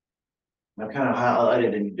 I've kind of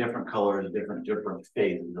highlighted in different colors, different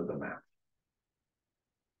phases of the map.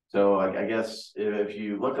 So I guess if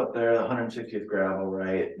you look up there, the 160th gravel,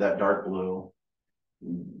 right, that dark blue,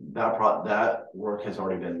 that work has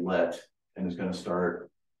already been let and is going to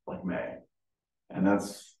start like May. And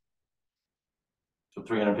that's so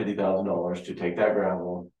 $350,000 to take that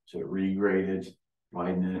gravel, to regrade it,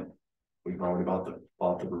 widen it. We've already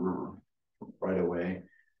bought the river right away.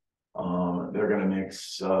 They're going to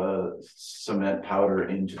mix cement powder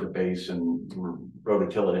into the base and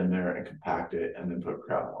rototill it in there and compact it and then put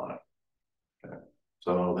gravel on it. Okay.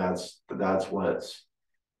 So that's what's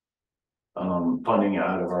funding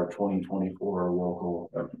out of our 2024 local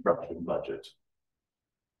construction budget.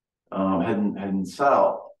 Heading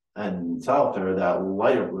south there, that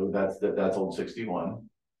lighter blue, that's old 61.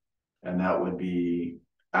 And that would be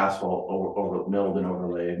asphalt over milled and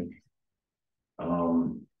overlaid.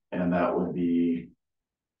 And that would be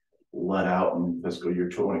let out in fiscal year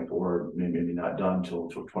 24, maybe not done till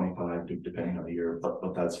 25, depending on the year,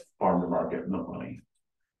 but that's farm to market money.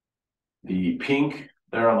 The pink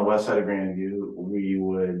there on the west side of Grandview, we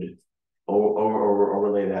would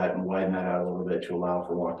overlay that and widen that out a little bit to allow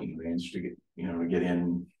for walking lanes to get, to get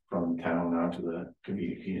in from town down to the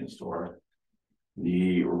convenience store.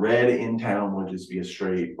 The red in town would just be a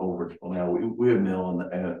straight over, we would mill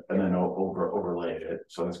and then overlay it.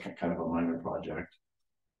 So that's kind of a minor project.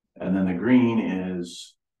 And then the green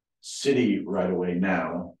is city right away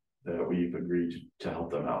now that we've agreed to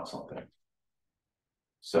help them out something.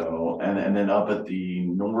 So, and then up at the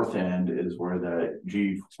north end is where the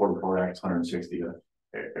G44X 160th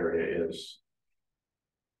area is.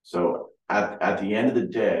 So at the end of the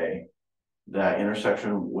day, that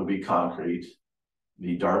intersection would be concrete.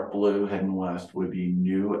 The dark blue heading west would be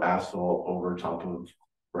new asphalt over top of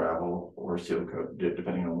gravel or seal coat,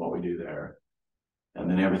 depending on what we do there. And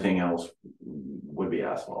then everything else would be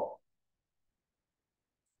asphalt.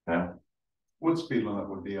 Okay. What speed limit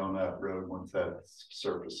would be on that road once that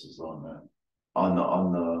surfaces on that? On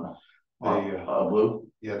the blue?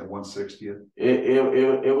 Yeah, the 160th.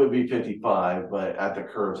 It would be 55, but at the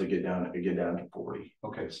curves it get down to 40.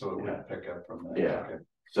 Okay, so it would pick up from that. Yeah. Okay.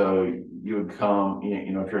 So you would come,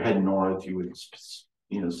 if you're heading north, you would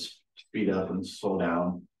speed up and slow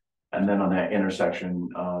down, and then on that intersection,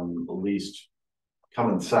 at least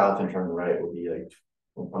coming south and turning right would be like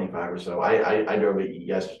 25 or so. I drove it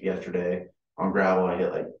yesterday on gravel. I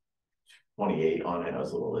hit like 28 on it. I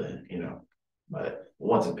was a little, but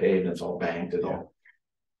once it's paved and it's all banked,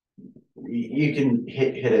 you can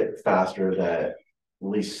hit it faster that at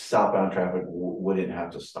least southbound traffic wouldn't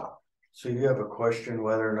have to stop. So you have a question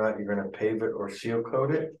whether or not you're gonna pave it or seal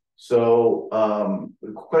coat it? So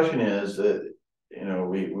the question is that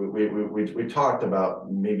we talked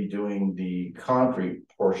about maybe doing the concrete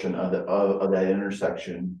portion of that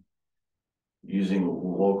intersection using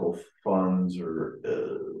local funds or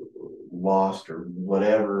lost or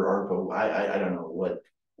whatever ARPA. I don't know what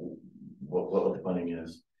the funding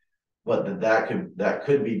is, but that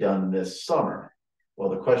could be done this summer. Well,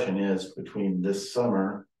 the question is between this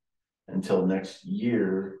summer until next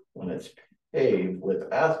year when it's paved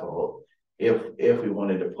with asphalt, if we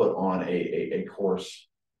wanted to put on a course,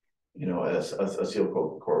 a seal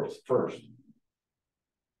coat course first.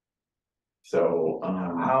 So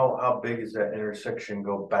how big is that intersection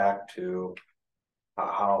go back to?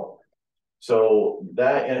 How? So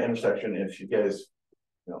that intersection, if you guys,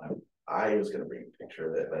 I was gonna bring a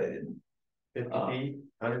picture of it, but I didn't. 50 feet,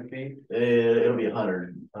 100 feet? It'll be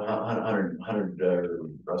 100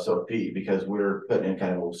 or so feet because we're putting in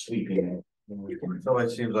kind of a sweeping. So it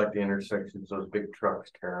seems like the intersections, those big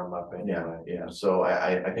trucks tear them up anyway. Yeah. So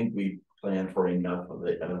I think we planned for enough of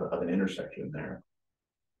an intersection there.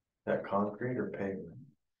 That concrete or pavement?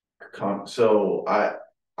 So I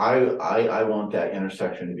want that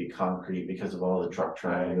intersection to be concrete because of all the truck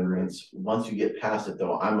traffic. Once you get past it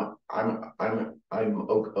though, I'm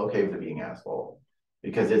okay with it being asphalt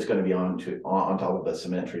because it's going to be on top of a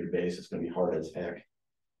cement treated base. It's going to be hard as heck,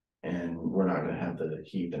 and we're not going to have the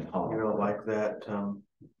heat and hump. You don't like that?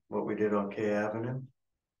 What we did on K Avenue?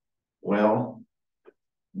 Well,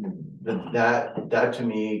 that to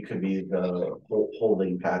me could be the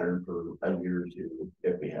holding pattern for a year or two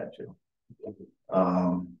if we had to.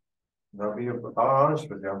 I'll be honest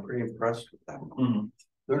with you, I'm pretty impressed with that. Mm-hmm.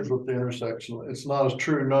 There's with the intersection, it's not as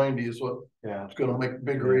true 90 is what it's gonna make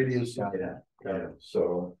big radius. Yeah.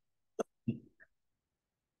 So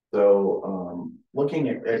looking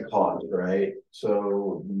at cost, right?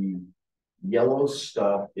 So the yellow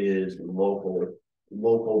stuff is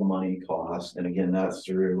local money cost, and again, that's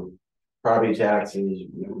through property taxes,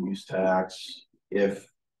 use tax, if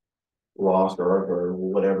lost or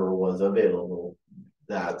whatever was available.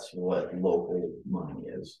 That's what local money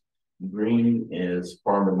is. Green is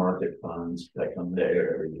farm to market funds that come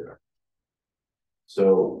there every year.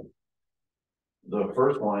 So the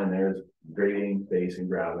first line there is grading, base, and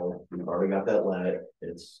gravel. We've already got that let.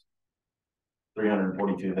 It's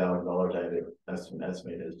 $342,000. I have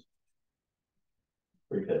estimate is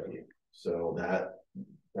 $350,000. So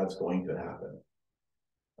that's going to happen.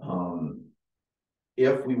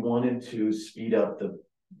 If we wanted to speed up the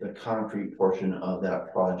concrete portion of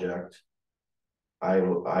that project, I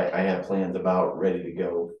have plans about ready to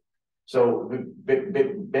go. So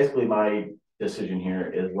basically my decision here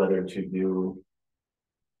is whether to do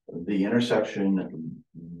the intersection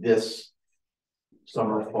this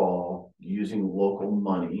summer, fall using local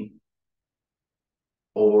money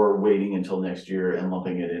or waiting until next year and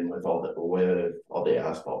lumping it in with all the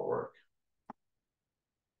asphalt work.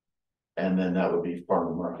 And then that would be farm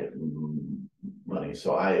to market money.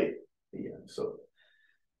 So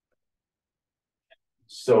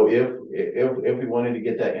So if we wanted to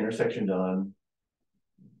get that intersection done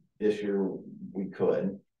this year, we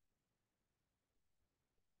could.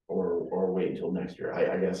 Or wait until next year.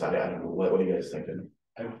 I guess I don't know. What are you guys thinking?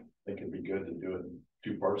 I think it'd be good to do it in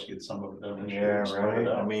two parts, get some of it done this Yeah, year. and spread it right.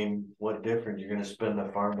 I out. mean, what difference? You're gonna spend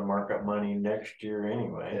the farm to market money next year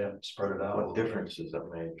anyway. Yeah, spread it out. a What little bit. difference does it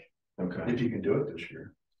make? Okay. If you can do it this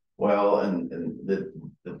year. Well, and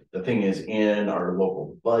the thing is, in our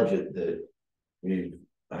local budget that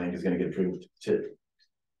I think is gonna get approved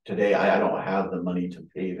today, I don't have the money to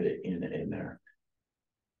pave it in there.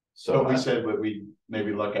 So But we said, but we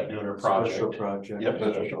maybe look at doing a project. Special project. Yep,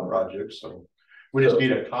 special project, so we just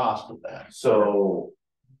need a cost of that. So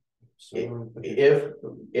So, if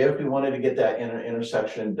we wanted to get that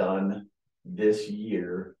intersection done this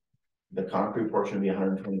year, the concrete portion would be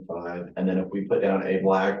 125, and then if we put down a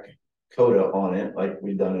black coda on it, like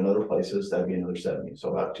we've done in other places, that'd be another 70. So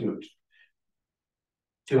about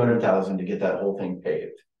 200,000 to get that whole thing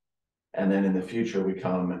paved. And then in the future, we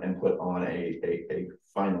come and put on a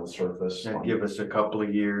final surface. and give us a couple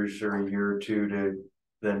of years or a year or two to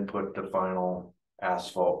then put the final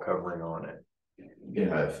asphalt covering on it.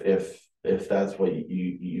 Yeah, if that's what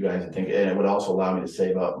you guys think, and it would also allow me to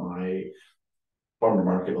save up my farm to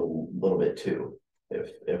market a little bit too,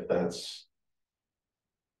 if that's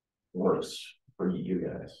works for you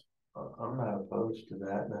guys. I'm not opposed to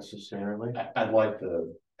that necessarily. I'd like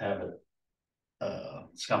to have it.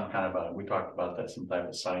 Some kind of we talked about that, some type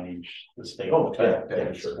of signage, the state. Oh, yeah, that yeah,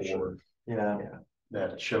 it's sure. for, Yeah,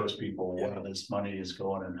 that shows people where this money is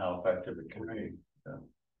going and how effective it can be.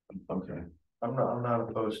 Okay. I'm not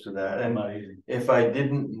opposed to that. And Not easy. if I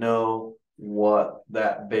didn't know what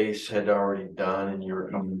that base had already done and you were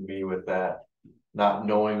coming to me with that, not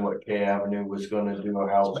knowing what K Avenue was gonna do or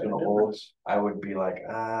how it's gonna hold, I would be like,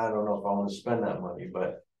 I don't know if I wanna spend that money,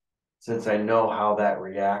 but since I know how that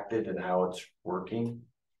reacted and how it's working,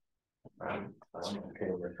 I'm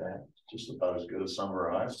okay with that. Just about as good as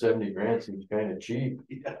summer ice. 70 grand seems kind of cheap.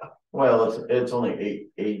 Yeah. Well, it's only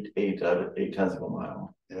eight tenths of a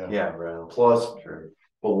mile. Yeah. Yeah, right. Plus, Sure.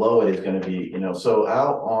 below it is gonna be, so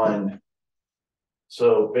out on.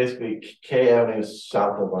 So basically, K Avenue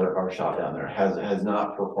south of our shop down there has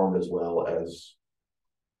not performed as well as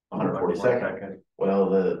 142nd. Well,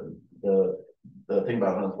 the thing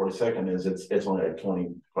about 142nd is it's only like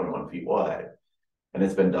 21 feet wide. And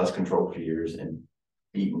it's been dust controlled for years and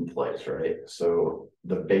beaten place, right? So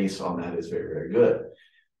the base on that is very, very good.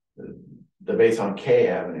 The base on K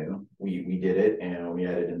Avenue, we did it and we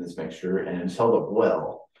added in this mixture and it's held up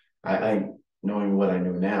well. I knowing what I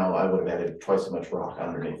know now, I would have added twice as much rock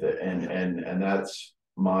underneath it. And that's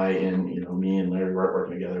me and Larry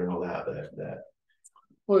working together and all that.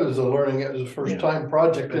 Well, it was a learning, it was a first time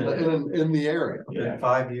project in the area. Yeah.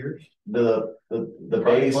 5 years. The Probably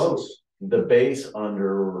base, close. the base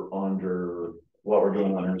under what we're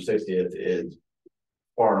doing on 160th is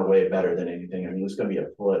far and away better than anything. I mean, it's gonna be a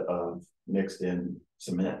foot of mixed in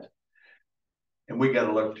cement. And we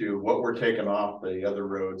gotta look to what we're taking off the other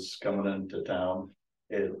roads coming into town.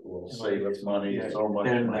 It will save us money so much.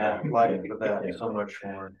 And that light for that Yeah. so much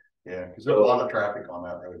more. Yeah, because there's a lot of traffic on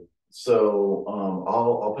that road. So,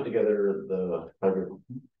 I'll put together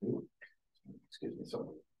excuse me,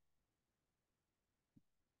 so.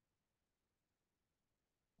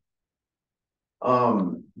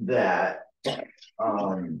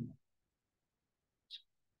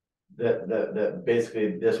 That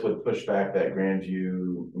basically this would push back that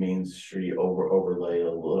Grandview Main Street overlay a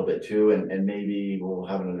little bit too, and maybe we'll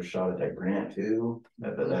have another shot at that grant too.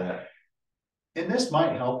 That And this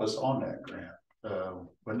might help us on that grant,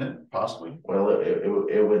 wouldn't it, possibly? well,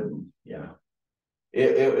 it would, yeah.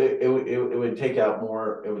 It would take out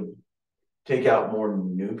more,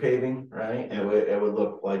 new paving, right? It would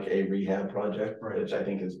look like a rehab project, Right. which I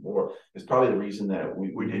think is probably the reason that we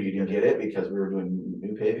didn't get it, because we were doing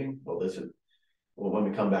new paving. Well, when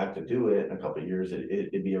we come back to do it in a couple of years,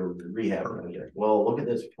 it'd be a rehab project. Well, look at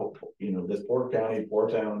this, this poor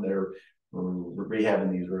town, they're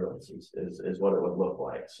rehabbing these roads is what it would look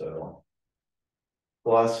like, so.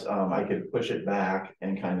 Plus, I could push it back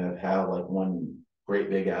and kind of have like one great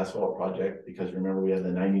big asphalt project, because remember we had the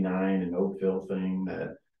 99 and Oakville thing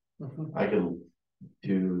that I could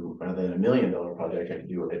do, rather than $1 million project, I could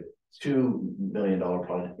do a $2 million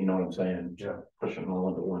project, you know what I'm saying? Yeah. Push it all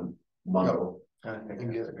into one bundle. I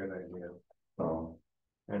think that's a good idea.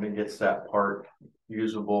 And it gets that part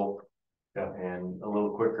usable. And a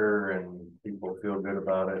little quicker and people feel good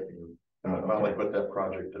about it. I like what that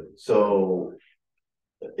project is. So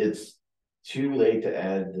it's too late to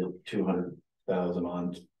add the 200,000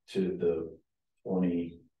 on to the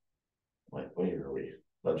 20, like, what year are we?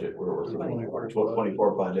 budget, we're 24.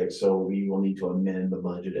 24 budget, so we will need to amend the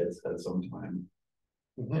budget at some time.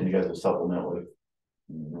 And you guys will supplement with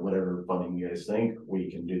whatever funding you guys think,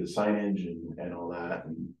 we can do the signage and all that,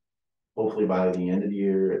 and hopefully by the end of the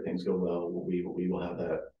year, if things go well, we will have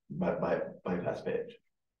that bypass page.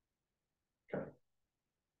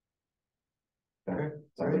 Okay,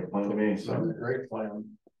 sounds like a plan to me, so. Great plan.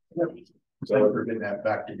 So we're getting that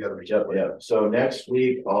back together. Yeah, so next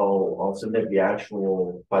week, I'll submit the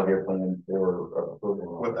actual 5-year plan for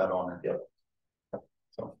approval. With that on it. Yep.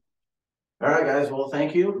 So. All right, guys, well,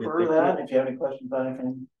 thank you for that. If you have any questions about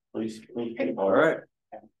anything, please. All right.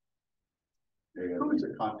 Who is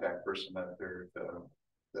the contact person at their,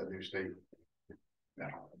 the new state?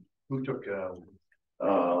 Who took,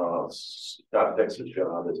 Scott Dixon's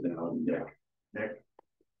job is now Nick?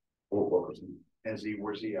 What was he? Is he,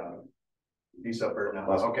 where's he out of? He's up there now.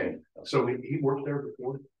 Last- Okay, so he worked there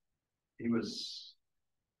before? He was.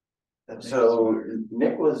 So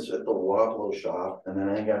Nick was at the Wapello shop, and then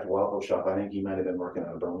I think after Wapello shop, I think he might have been working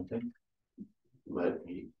out of Burlington. But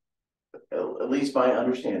he, at least my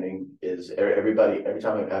understanding is every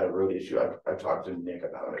time I've had a road issue, I've talked to Nick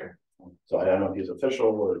about it. So I don't know if he's official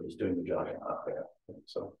or he's doing the job.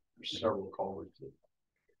 So There's several culverts.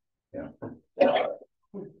 yeah,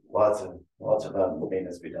 lots of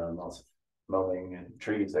maintenance to be done, lots of mowing and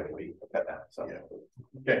trees that can be cut down. So Yeah.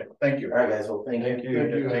 Okay, thank you. all right, guys. Well, thank you. Thank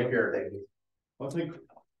you. Take care. Thank you. I think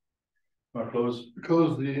Want to close?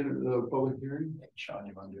 close the public hearing. Sean,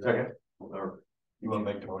 you want to do that? Second. Or you want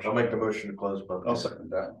to make the motion? I'll make the motion to close. I'll second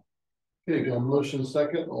that. Okay, got a motion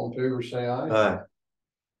second, all in favor, say aye. Aye.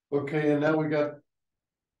 Okay, and now we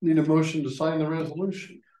need a motion to sign the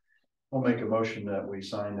resolution. I'll make a motion that we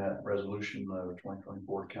sign that resolution of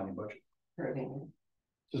 2024 county budget. Approving,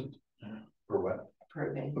 Just For what?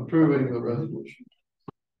 approving the resolution.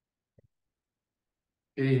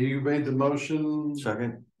 Okay, you made the motion.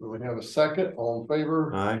 Second. We have a second, all in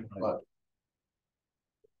favor? Aye.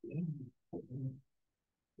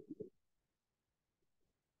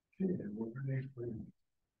 Okay, we're ready for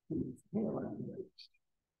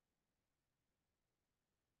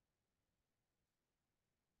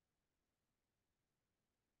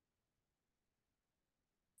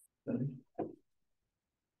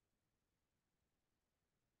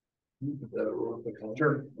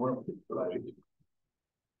Sure.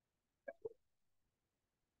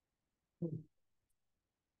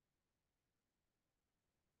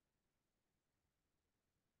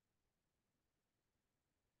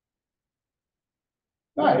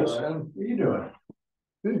 Nice. What are you doing?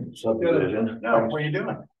 Good. Subdivision. No, what are you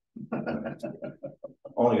doing?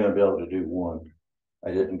 Only gonna be able to do one.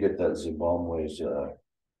 I didn't get that Zimbabwe's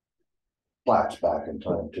plats back in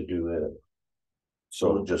time to do it. So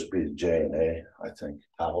it'll just be the J and A, I think.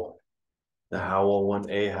 Howell. The Howell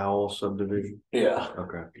 1A Howell subdivision. Yeah.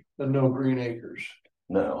 Okay. And no Green Acres.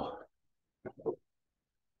 No.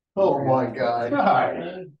 Oh, my God.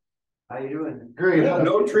 Hi. How you doing? Great.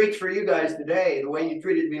 No treats for you guys today, the way you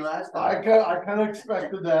treated me last I time. kind of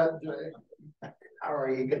expected that, Jay. How are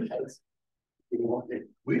you guys?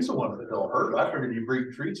 Louisa wanted to feel hurt. I figured you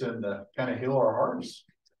bring treats in to kind of heal our hearts.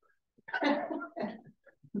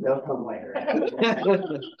 They'll come later.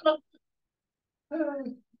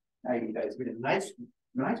 How you guys been? Nice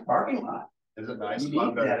parking lot. Is it nice? You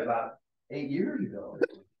needed that about 8 years ago.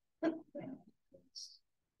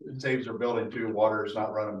 It saves our building too. Water is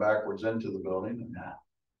not running backwards into the building.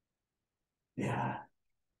 Yeah,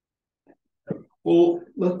 Well,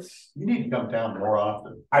 let's. You need to come down more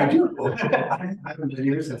often. I do. I haven't been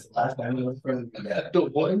here since the last time I was from.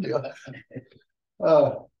 Don't blame you.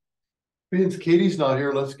 Beans Katie's not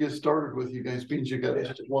here, let's get started with you guys. Beans, you got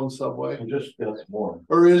just one subway, We just got one.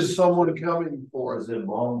 or is someone coming for us? Was in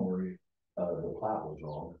Baltimore, the plat was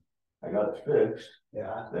wrong. I got it fixed.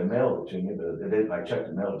 Yeah, They mailed it to me, but they didn't, I checked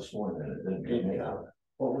the mail this morning and it didn't get me out.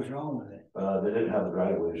 what was wrong with it? They didn't have the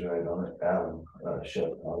driveways right on it. Adam,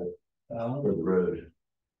 shut on it for the road.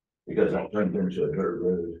 Because I turned it into a dirt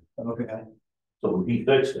road. Okay. So when he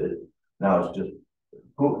fixed it, now it's just,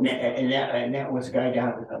 Who, and that was the guy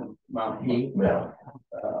down at Mount Heat. yeah,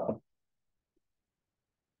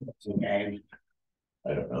 What's his name?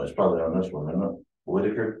 I don't know, it's probably on this one, isn't it?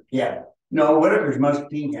 Whitaker? Yeah, no, Whitaker's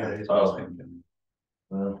Muscatine Yeah, County, he's Oh. thinking.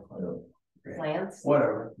 I don't. Lance,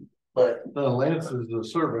 whatever, but Lance is the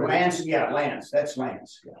survey. Lance, that's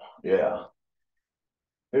Lance. Yeah.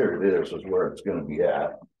 Here it is where it's gonna be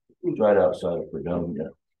at. It's right outside of Fredonia.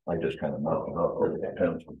 I just kind of knocked it off where the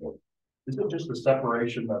fence was. Is it just the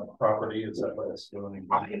separation of property? Is that what it's doing?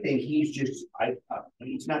 I think he's just,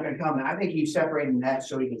 he's not gonna come, I think he's separating that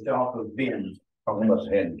so he can off of bins. I must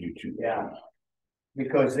hand you two. Yeah.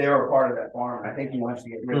 because they are a part of that farm. I think he wants to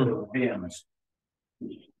get rid of the bins.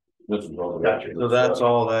 This is all. So that's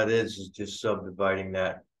all that is just subdividing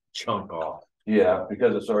that chunk off. Yeah,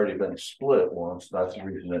 because it's already been split once, that's the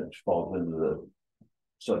reason it falls into the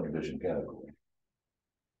subdivision category.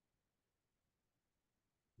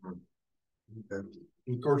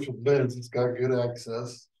 Of course, with beds, it's got good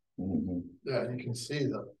access. Mhm. Yeah, you can see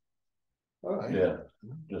them. All right. Yeah,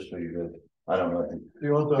 just so you guys, I don't know,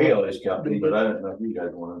 You want he the, always got me, but I don't know if you guys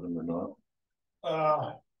wanted them or not.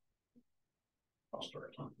 I'll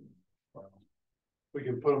start. we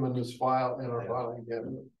can put them in this file, in our filing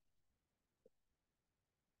cabinet.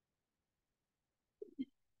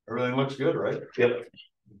 Everything looks good, right? Yep.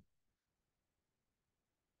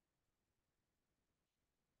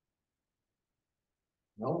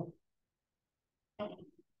 No?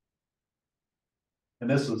 And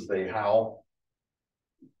this is the how.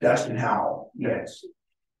 Dustin Howell, yes.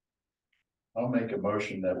 I'll make a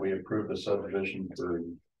motion that we approve the subdivision for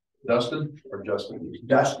Dustin or Justin?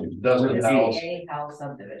 Dustin. Dustin With Howell's, A house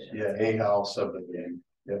subdivision. yeah, A House subdivision.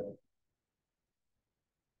 Yep.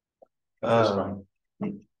 I'll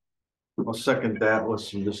second that with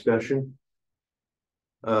some discussion.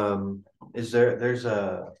 Is there's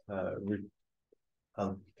a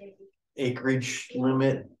acreage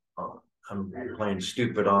limit? I'm playing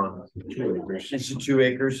stupid on 2 acres. It's 2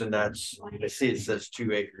 acres and that's, I see it says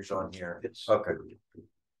 2 acres on here. It's okay.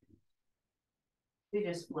 We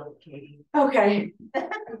just flipped Katie. Okay.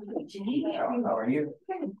 How are you?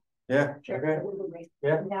 Yeah, okay.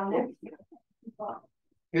 Yeah. Down there.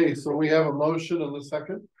 Okay, so we have a motion and a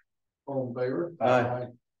second. All in favor? Aye.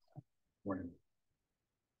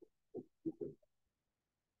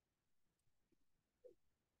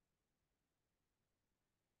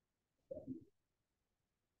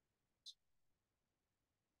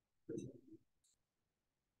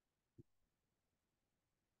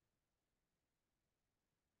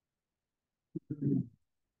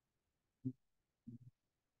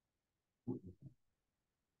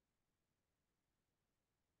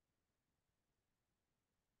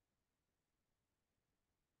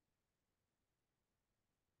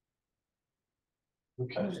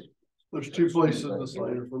 Okay, there's 2 places to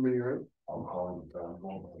sign it for me, right? I'm calling you, I'm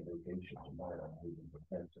going on vacation tomorrow. I'm leaving the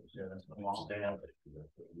fences. Yeah, that's what I'm saying.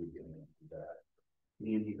 We can do that.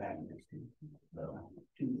 You'll be back next week. No.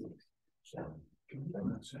 2 weeks. So, I'm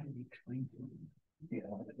not saying you explain to me. Yeah,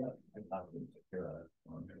 I'm not going to take care of it.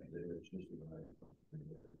 I'm gonna do it. It's just the way.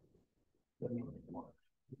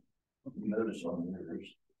 Notice on yours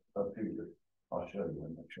up here, I'll show you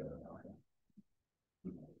and make sure.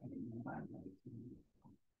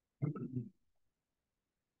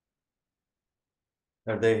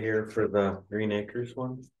 Are they here for the Green Acres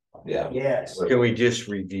one? Yeah. Yes. Can we just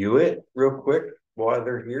review it real quick while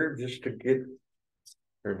they're here, just to get?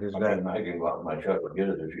 Or does I that, mean, I can go out in my truck and get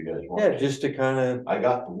it if you guys want. yeah, just to kind of, I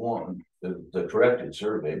got the one, the corrected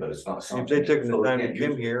survey, but it's not. if they took the so we time to can't come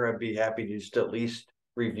use it. here, I'd be happy to just at least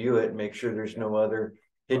review it, make sure there's no other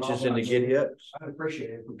hitches in the giddy ups. I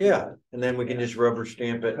appreciate it. Yeah, and then we can just rubber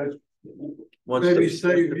stamp it. Once Maybe the-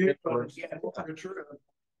 save you.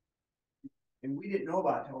 And we didn't know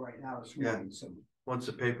about it till right now this morning, so Once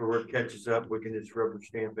the paperwork catches up, we can just rubber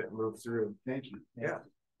stamp it and move through. thank you. Yeah.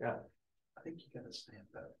 I think you gotta stamp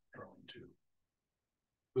that drawing too.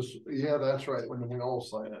 Yeah, that's right, when we all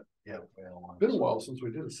sign it. Yeah. Well, Been a while since we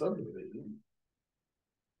did a subdivision.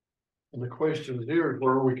 And the question here is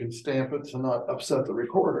where we can stamp it to not upset the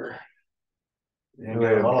recorder. You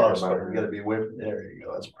gotta, a lot of stuff, you gotta be with, there you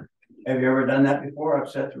go, that's. Have you ever done that before,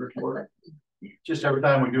 upset the recorder? Just every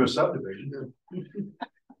time we do a subdivision.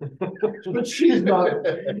 But she's not,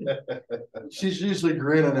 she's usually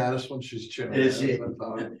grinning at us when she's chewing. Is she?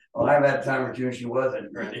 Well, I've had a time or two and she wasn't,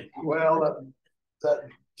 right? Well, that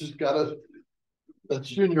just gotta, that's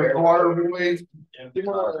junior choir voice.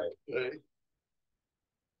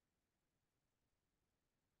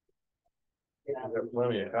 Got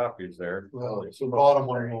plenty of copies there. Well, it's the bottom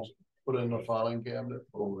one we'll put in the filing cabinet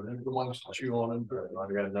over there, the ones to chew on and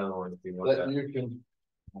I got another one if you want that that. you can.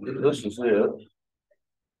 This is it.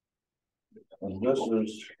 And this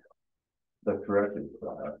is the corrected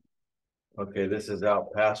product. Okay, this is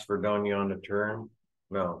out past Fredonia on the turn.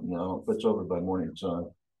 No. No, it's over by Morning Sun.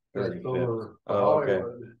 That's over Oh, okay.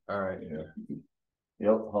 Hollywood. All right. Yeah.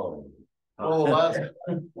 Yep, Hollywood. Well, the last,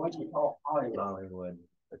 What's it called? Hollywood.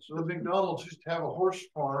 so the McDonald's used to have a horse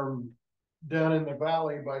farm down in the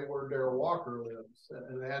valley by where Darrell Walker lives,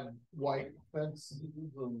 and it had white fences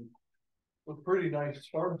and a pretty nice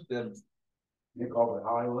farmstead. They call it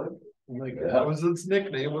Hollywood? Like, Yeah. that was its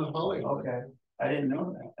nickname, was Hollywood. Okay, I didn't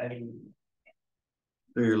know that, I didn't.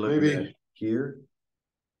 So you're looking Maybe- at here?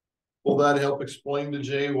 Will that help explain to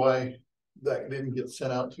Jay why that didn't get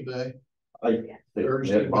sent out today?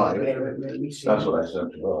 It might. That's what I said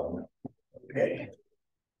to Rob. Okay.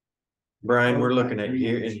 Brian, we're looking at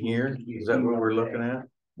here and here. Is that what we're looking at?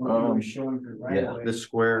 Yeah. This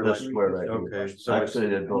square? This square right here. Okay, so it's, Actually,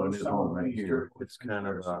 they're going to home right here. it's kind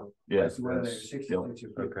of, Yes.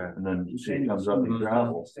 okay. And then you see it comes up in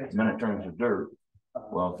gravel, and then it turns to dirt.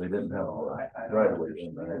 Well, if they didn't have all that right away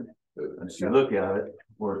in there. And if you look at it,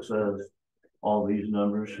 where it says all these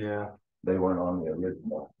numbers, Yeah. they weren't on the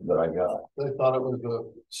original that I got. They thought it was a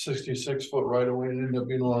 66-foot right away and ended up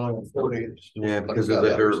being along 40. Yeah, because of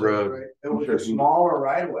the dirt road. It was a smaller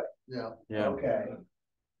right away. Yeah. Yeah, Okay.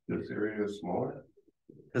 This area is smaller.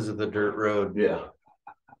 because of the dirt road. Yeah.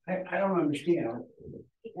 I don't understand.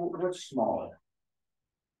 What's smaller?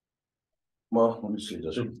 Well, let me see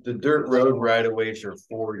this. The dirt road right of ways are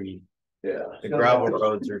 40. Yeah. The gravel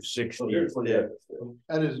roads are 60. Yeah.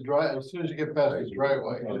 And his drive, as soon as you get past his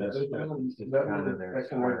driveway. It's kind of there.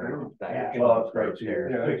 Yeah. Well, it's right there.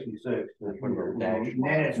 Yeah. 66. And then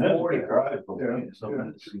it's 40.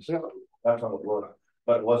 That's how it was,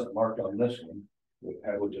 but it wasn't marked on this one.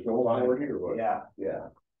 Which is old 40 or what? Yeah, Yeah.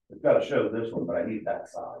 It's gotta show this one, but I need that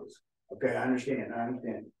size. okay, I understand.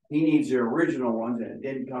 He needs the original ones and it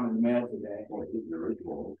didn't come in the mail today. The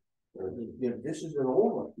original. Yeah, this is an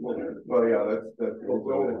old one. Well, yeah, that's the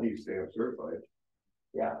one that he stamp certified.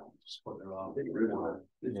 Yeah. The original.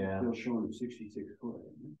 This is Yeah. still showing the 66 foot.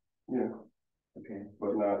 Isn't Yeah, it? Okay.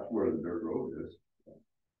 but not where the dirt road is.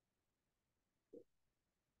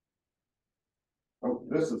 Oh,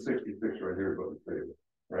 this is 66 right here, but it's paved,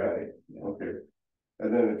 right? Okay.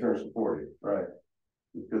 And then it turns to 40. Right.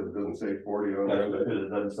 Because it doesn't say 40 on there. Because it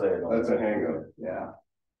doesn't say it. That's a hang up. Yeah.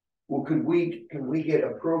 Well, could we get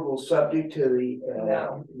approval subject to the,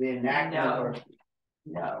 No. the enactment? No. or-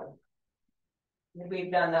 No.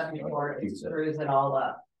 We've done that before, it screws it all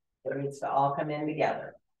up. It needs to all come in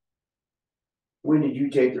together. When did you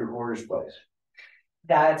take the recorder's place?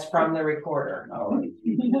 That's from the recorder. All right.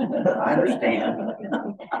 I understand.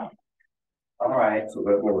 All right. So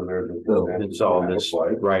that number there. So it's all this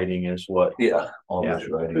writing is what, Yeah. All Yeah. this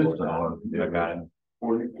writing was on. I got it.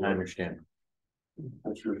 40. I understand.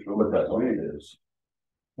 That's your. But that's what it is.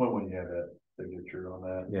 When you have that signature on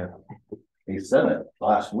that. Yeah. He sent it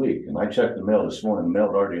last week and I checked the mail this morning, the mail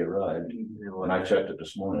had already arrived. And I checked it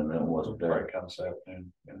this morning and it wasn't there. Right, comes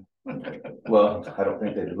afternoon. Well, I don't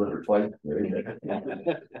think they delivered twice.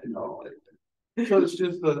 No. So it's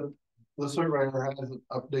just the surveyor hasn't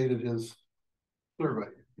updated his survey.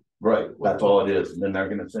 Right, that's all it is. And then they're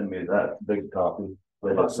gonna send me that big copy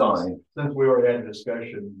with a sign. Since we already had a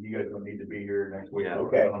discussion, you guys don't need to be here next week. Yeah.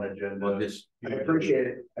 Okay. On agenda. We'll just, I appreciate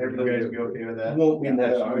it. You guys be okay with that? Won't be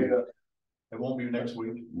next Yeah, I week. mean, it won't be next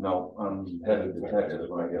week. No, I'm headed to Texas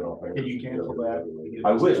when I get off. Can you cancel that?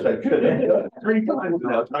 I wish I could. 3 times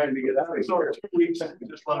now, trying to get out of here. Sorry, 2 weeks,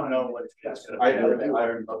 just let them know what it's. I know. They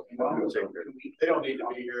don't need to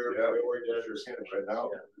be here. Yeah, we're just right now.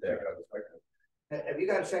 Yeah. Have you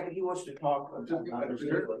got a second? He wants to talk.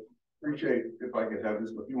 Appreciate if I could have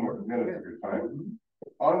just a few more minutes of your time.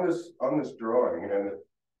 On this drawing, and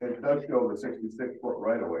it does show the 66-foot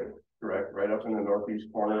right of way, correct? Right up in the northeast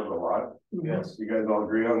corner of the lot. Yes. You guys all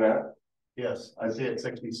agree on that? Yes, I see it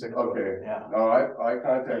 66. Okay. Yeah. Now, I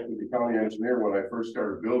contacted the county engineer when I first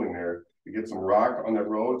started building there to get some rock on that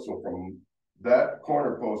road. So from that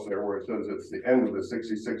corner post there where it says it's the end of the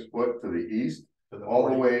 66-foot to the east, all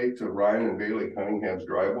the way to Ryan and Bailey Cunningham's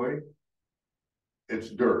driveway, it's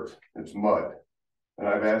dirt, it's mud. And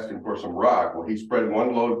I've asked him for some rock. Well, he spread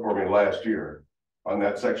one load for me last year on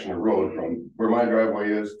that section of road from where my driveway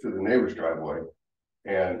is to the neighbor's driveway.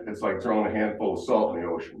 And it's like throwing a handful of salt in the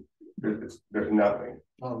ocean. There's nothing.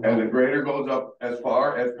 And the grader goes up as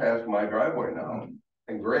far as past my driveway now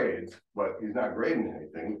and grades, but he's not grading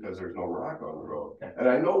anything because there's no rock on the road. And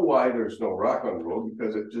I know why there's no rock on the road,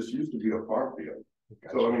 because it just used to be a farm field.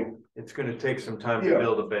 So I mean, it's gonna take some time to Yeah.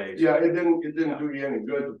 build a base. yeah, it didn't do you any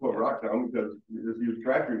good to put rock down because you just use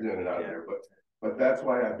tractors in and out of there, but that's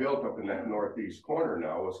why I built up in that northeast corner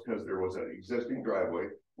now, was because there was an existing driveway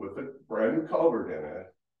with a brand new culvert in it.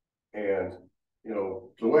 And, you know,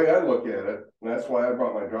 the way I look at it, and that's why I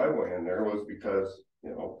brought my driveway in there, was because, you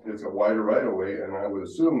know, it's a wider right of way, and I would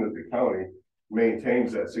assume that the county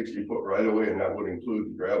maintains that 60-foot right of way, and that would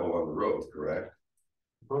include the gravel on the road, correct?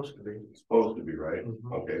 Supposed to be. It's supposed to be, right?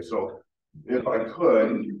 Mhm. Okay, so if I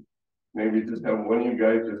could, maybe just have one of you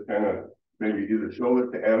guys just kind of maybe either show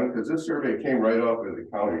it to Adam, because this survey came right off of the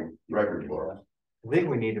county record book. I think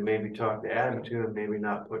we need to maybe talk to Adam too, and maybe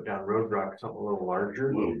not put down road rock, something a little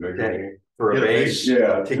larger. A little bigger, Okay. maybe. for a Get a base.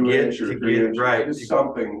 Yeah, To 2 get, inch or to 3 get, inch, right. just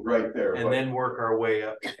something right there. And but- then work our way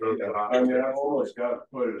up. I mean, I've almost got to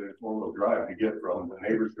put it in 4-wheel drive to get from the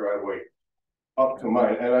neighbor's driveway up to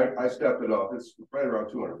mine, and I stepped it off, it's right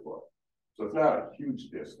around 200 foot. So it's not a huge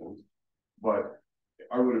distance, but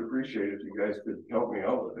I would appreciate if you guys could help me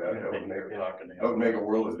out with that. That would make a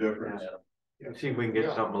world of difference. See if we can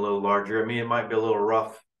get something a little larger. I mean, it might be a little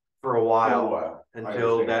rough for a while I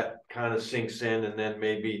until understand. that kind of sinks in, and then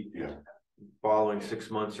maybe Yeah, following 6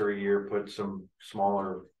 months or a year, put some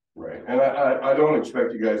smaller. right, and I don't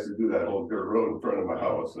expect you guys to do that whole dirt road in front of my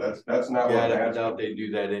house, that's not what I'm Yeah, I asking. doubt they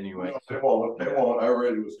do that anyway. No, they won't, I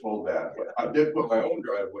already was told that, but I did put my own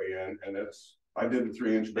driveway in, and I did the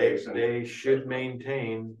 3-inch base. And They should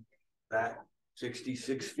maintain that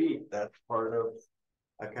 66 feet. That's part of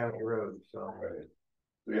a county road, so. Right.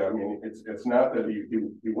 So, yeah, I mean, it's not that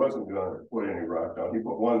he wasn't gonna put any rock down, he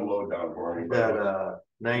put one load down for me. That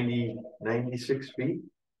 96 feet? Is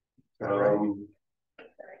that right?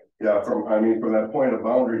 Yeah, from that point of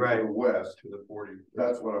boundary to Right. the west to the 40,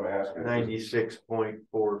 that's what I'm asking.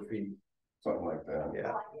 96.4 feet, Something like that,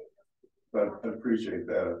 yeah. but I'd appreciate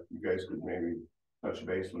that, if you guys could maybe touch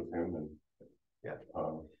base with him and. Yeah.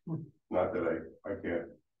 Not that I can't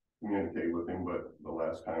communicate with him, but the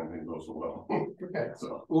last time didn't go so well. Okay,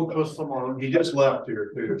 So, we'll twist them on. He just left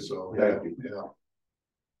here too, so. thank you. Yeah.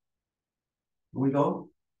 We go?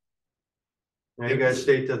 Now you guys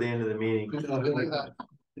stay till the end of the meeting.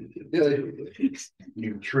 Yeah.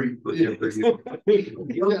 You treat. Yeah.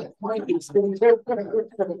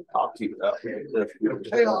 I'll keep it up.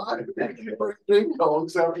 Hey, I thank you for ding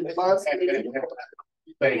dongs after the last meeting.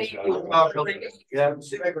 Thanks, John. Yeah.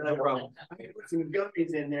 No problem. I put some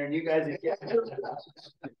guppies in there and you guys.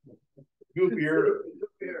 Good beer.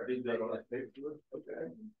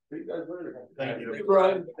 Thank you. Hey,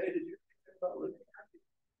 Brian.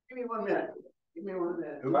 Give me 1 minute. Give me 1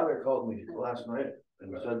 minute. Father called me last night and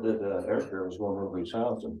said that Erica was going over his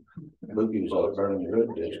house and Lukey was out burning the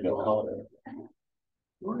road ditch, got caught in it.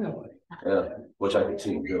 Really? Yeah, which I could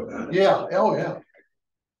see him doing, Yeah, oh, yeah.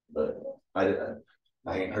 but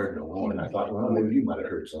I ain't heard no more, and I thought, well, maybe you might have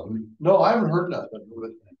heard something. No, I haven't heard nothing,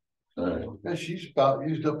 Uh, but she's about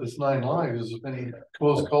used up his 9 lives, as many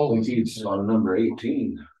close calls. He's on number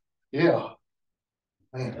 18. Yeah.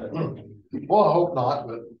 Man. Well, I hope not,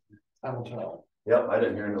 but I will tell. Yep, I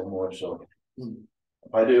didn't hear no more, so.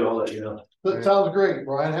 If I do, I'll let you know. That sounds great,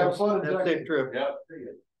 Brian. Have fun. Have a safe trip. Yep.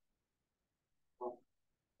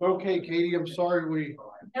 Okay, Katie, I'm sorry we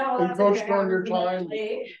No, that's encroached okay. on your I was a little time.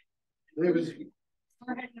 late. It was,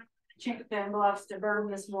 We're heading up to Chinkapin Bluffs to burn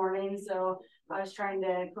this morning, so I was trying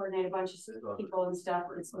to coordinate a bunch of people and stuff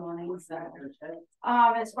this morning, so.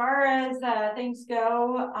 As far as, things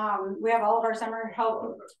go, we have all of our summer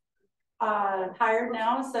help hired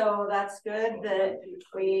now, so that's good that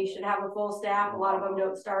we should have a full staff. A lot of them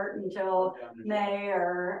don't start until May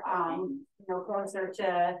or, closer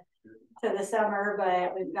to the summer,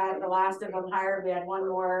 but we've got the last of them hired. We had one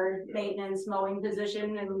more maintenance mowing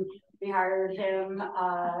position and we hired him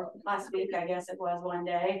last week, I guess it was one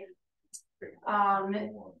day.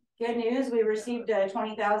 Good news, we received a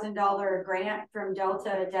 $20,000 grant from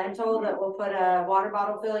Delta Dental that will put a water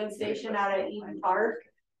bottle filling station out at Eden Park.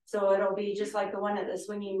 So it'll be just like the one at the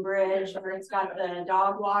swinging bridge where it's got the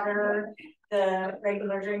dog water, the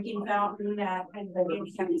regular drinking fountain and the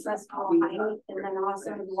handicap accessible height, and then also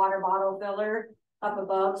the water bottle filler up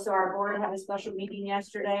above. So our board had a special meeting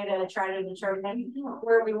yesterday to try to determine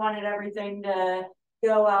where we wanted everything to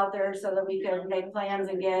go out there so that we could make plans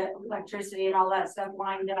and get electricity and all that stuff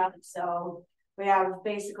lined up. So we have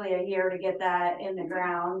basically a year to get that in the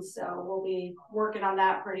ground. So we'll be working on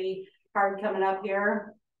that pretty hard coming up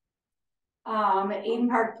here. Eden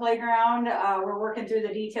Park Playground, we're working through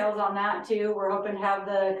the details on that too. We're hoping to have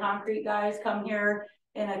the concrete guys come here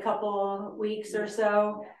in a couple weeks or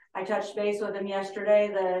so. I touched base with them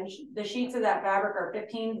yesterday. The sheets of that fabric are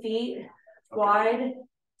 15 feet wide.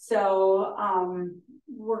 So,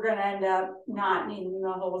 we're gonna end up not needing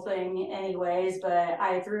the whole thing anyways, but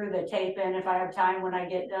I threw the tape in if I have time when I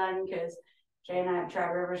get done, because Jay and I have Tri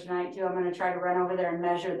Rivers tonight too. I'm gonna try to run over there and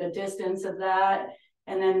measure the distance of that.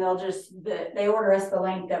 And then they'll just, they order us the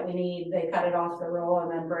length that we need. They cut it off the roll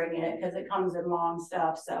and then bring it because it comes in long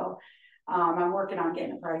stuff. So I'm working on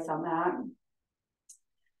getting a price on that.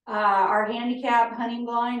 Our handicap hunting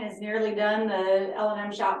blind is nearly done. The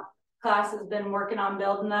L&M shop class has been working on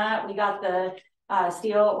building that. We got the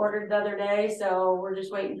steel ordered the other day, so we're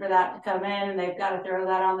just waiting for that to come in, and they've got to throw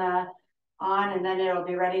that on and then it'll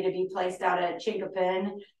be ready to be placed out at Chinkapin.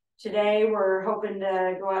 today we're hoping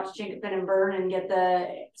to go out to Chinkapin and Burn and get the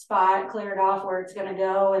spot cleared off where it's gonna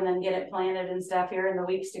go and then get it planted and stuff here in the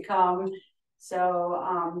weeks to come.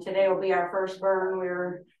 So, today will be our first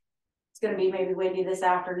burn. It's gonna be maybe windy this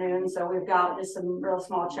afternoon, so we've got just some real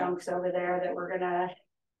small chunks over there that we're gonna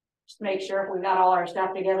just make sure if we got all our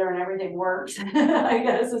stuff together and everything works, I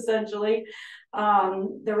guess, essentially.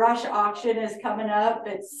 The rush auction is coming up.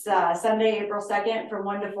 It's Sunday, April 2nd from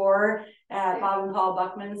 1 to 4 at Bob and Paul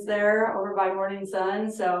Buckman's there over by Morning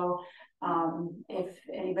Sun. So if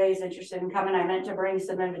anybody's interested in coming, I meant to bring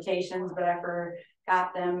some invitations, but I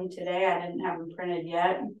forgot them today. I didn't have them printed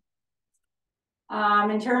yet.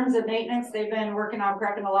 In terms of maintenance, they've been working on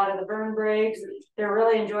prepping a lot of the burn breaks. They're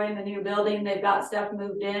really enjoying the new building. They've got stuff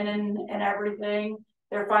moved in and everything.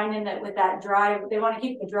 They're finding that with that drive, they want to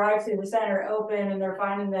keep the drive through the center open, and they're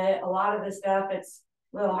finding that a lot of the stuff, it's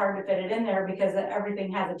a little hard to fit it in there because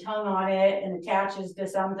everything has a tongue on it and attaches to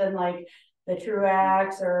something like the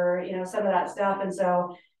Truax or, you know, some of that stuff. And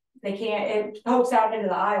so they can't, it pokes out into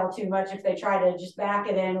the aisle too much if they try to just back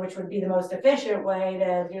it in, which would be the most efficient way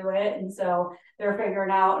to do it. And so they're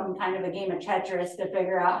figuring out in kind of a game of Tetris to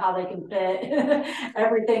figure out how they can fit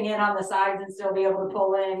everything in on the sides and still be able to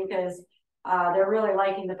pull in, because they're really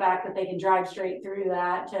liking the fact that they can drive straight through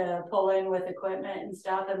that to pull in with equipment and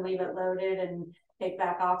stuff and leave it loaded and take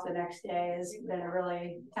back off the next day. Has been a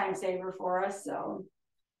really time saver for us. So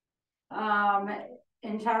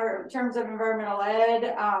in terms of environmental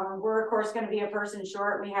ed, we're of course going to be a person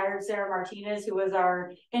short. We hired Sarah Martinez, who was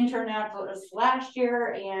our intern last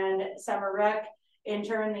year and summer rec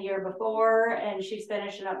intern the year before, and she's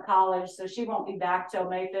finishing up college, so she won't be back till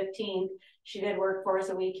May 15th. She did work for us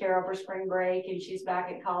a week here over spring break, and she's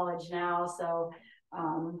back at college now. So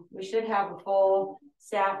we should have a full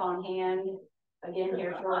staff on hand again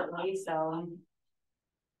here shortly. So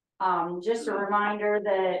just a reminder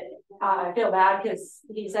that I feel bad because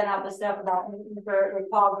he sent out the stuff about for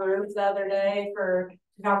Paul Groups the other day for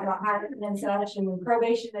talking about hiring and such, and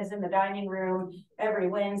probation is in the dining room every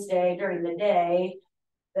Wednesday during the day.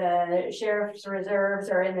 The sheriff's reserves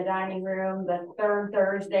are in the dining room the third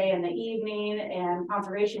Thursday in the evening, and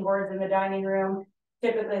conservation board's in the dining room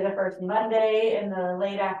typically the first Monday in the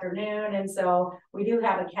late afternoon. And so we do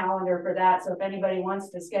have a calendar for that. So if anybody wants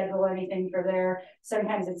to schedule anything for there,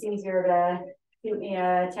 sometimes it's easier to shoot me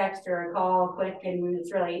a text or a call quick, and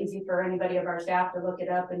it's really easy for anybody of our staff to look it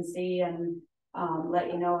up and see and let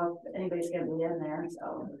you know if anybody's going to be in there.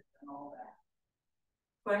 So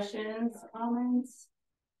questions, comments?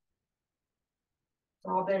 It's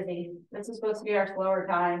all busy. This is supposed to be our slower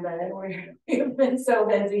time, but we've been so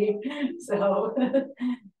busy. So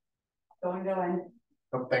going.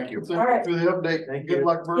 Oh, thank you. Thank All right. you for the update. Thank Good you.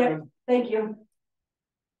 luck, Bergen. Yep. Thank you.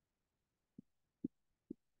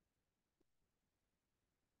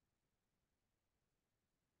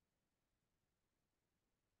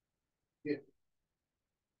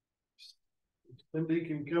 Cindy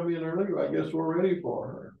can come in early. I guess we're ready for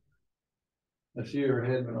her. I see her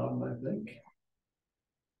heading on, I think.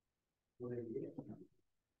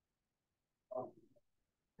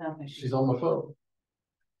 She's on the phone.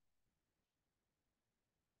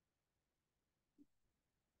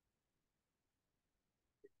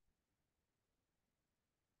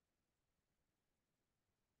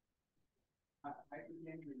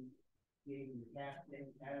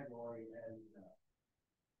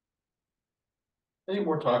 Any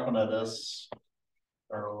more talking at us?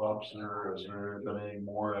 Our officer, has there been any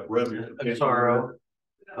more at Red? Sorrow.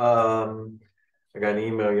 I got an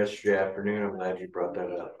email yesterday afternoon. I'm glad you brought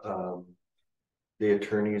that up. The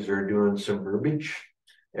attorneys are doing some verbiage.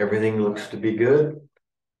 Everything looks to be good.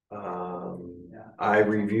 I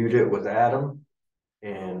reviewed it with Adam,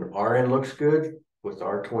 and our end looks good with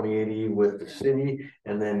our 2080 with the city,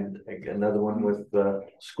 and then another one with the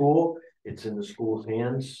school. It's in the school's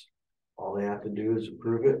hands. All they have to do is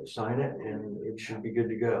approve it, sign it, and it should be good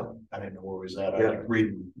to go. I didn't know where was that. Yeah. I was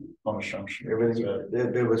reading on assumption. Everything,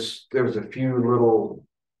 there was a few little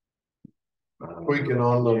Tweaking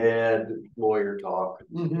on the yeah, lawyer talk,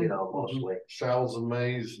 you know, mostly. shalls and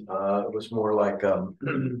mays. It was more like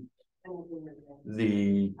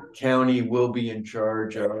the county will be in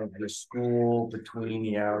charge of the school between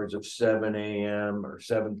the hours of 7 a.m. or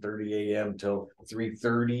 7:30 a.m. till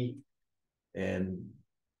 3:30, and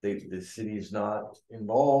the city is not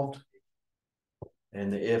involved.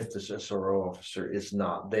 And if the SRO officer is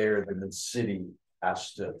not there, then the city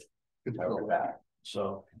has to cover that.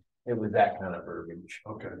 So it was that kind of verbiage.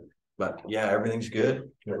 Okay. But yeah, everything's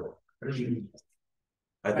good.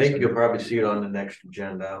 I think you'll probably see it on the next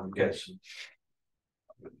agenda, I'm guessing.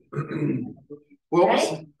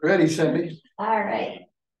 Well, ready, Cindy? All right.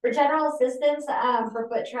 For general assistance, for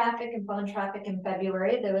foot traffic and phone traffic in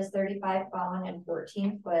February, there was 35 phone and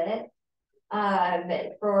 14 foot.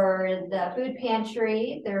 For the food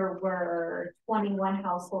pantry, there were 21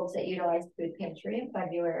 households that utilized food pantry in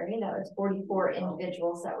February. That was 44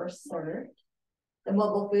 individuals that were served. The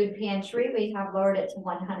mobile food pantry, we have lowered it to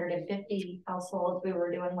 150 households. We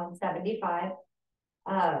were doing 175.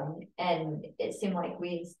 And it seemed like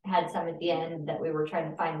we had some at the end that we were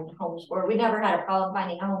trying to find homes for. We never had a problem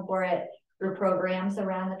finding a home for it through programs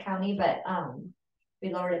around the county, but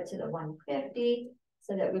we lowered it to the 150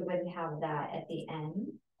 so that we wouldn't have that at the end.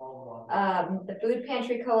 The Food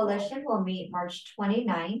Pantry Coalition will meet March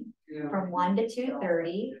 29th from 1 to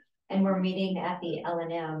 2:30, and we're meeting at the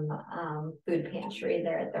L&M food pantry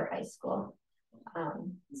there at their high school.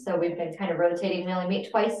 So we've been kind of rotating. We only meet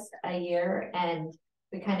twice a year, and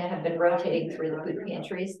we kind of have been rotating through the food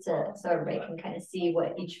pantries so everybody can kind of see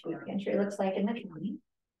what each food pantry looks like in the county.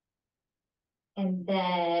 And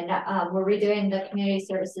then we're redoing the community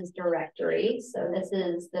services directory. So this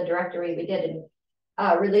is the directory we did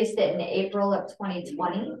and released it in April of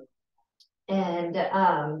 2020. And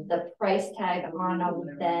the price tag on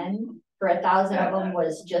them then for 1,000 of them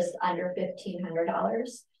was just under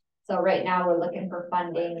 $1,500. So right now we're looking for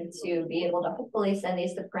funding to be able to hopefully send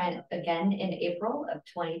these to print again in April of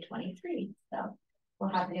 2023. So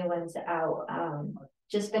we'll have new ones out.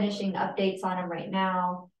 Just finishing updates on them right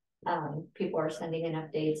now. People are sending in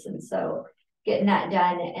updates, and so getting that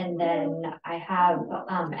done. And then I have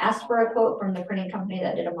asked for a quote from the printing company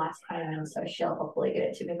that did them last time, and so she'll hopefully get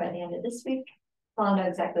it to me by the end of this week. I'll know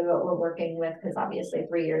exactly what we're working with, because obviously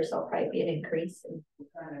 3 years there'll probably be an increase,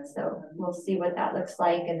 and so we'll see what that looks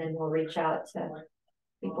like, and then we'll reach out to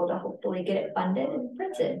people to hopefully get it funded and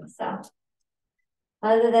printed. So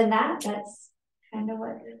other than that, that's kind of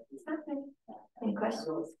what is happening. Any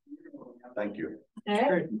questions? Thank you. All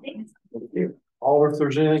right, thanks. Or if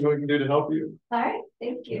there's anything we can do to help you. All right,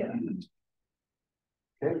 thank you.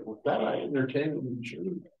 Okay, with that, I entertain the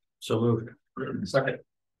motion. So moved. Second.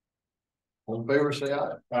 All in favor, say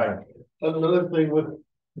aye. Aye. Another thing with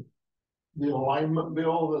the alignment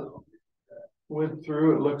bill that went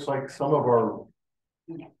through, it looks like some of our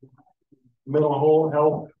mental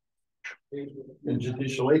health and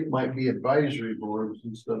judicial aid might be advisory boards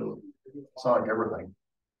instead of. It's not like everything.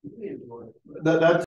 That's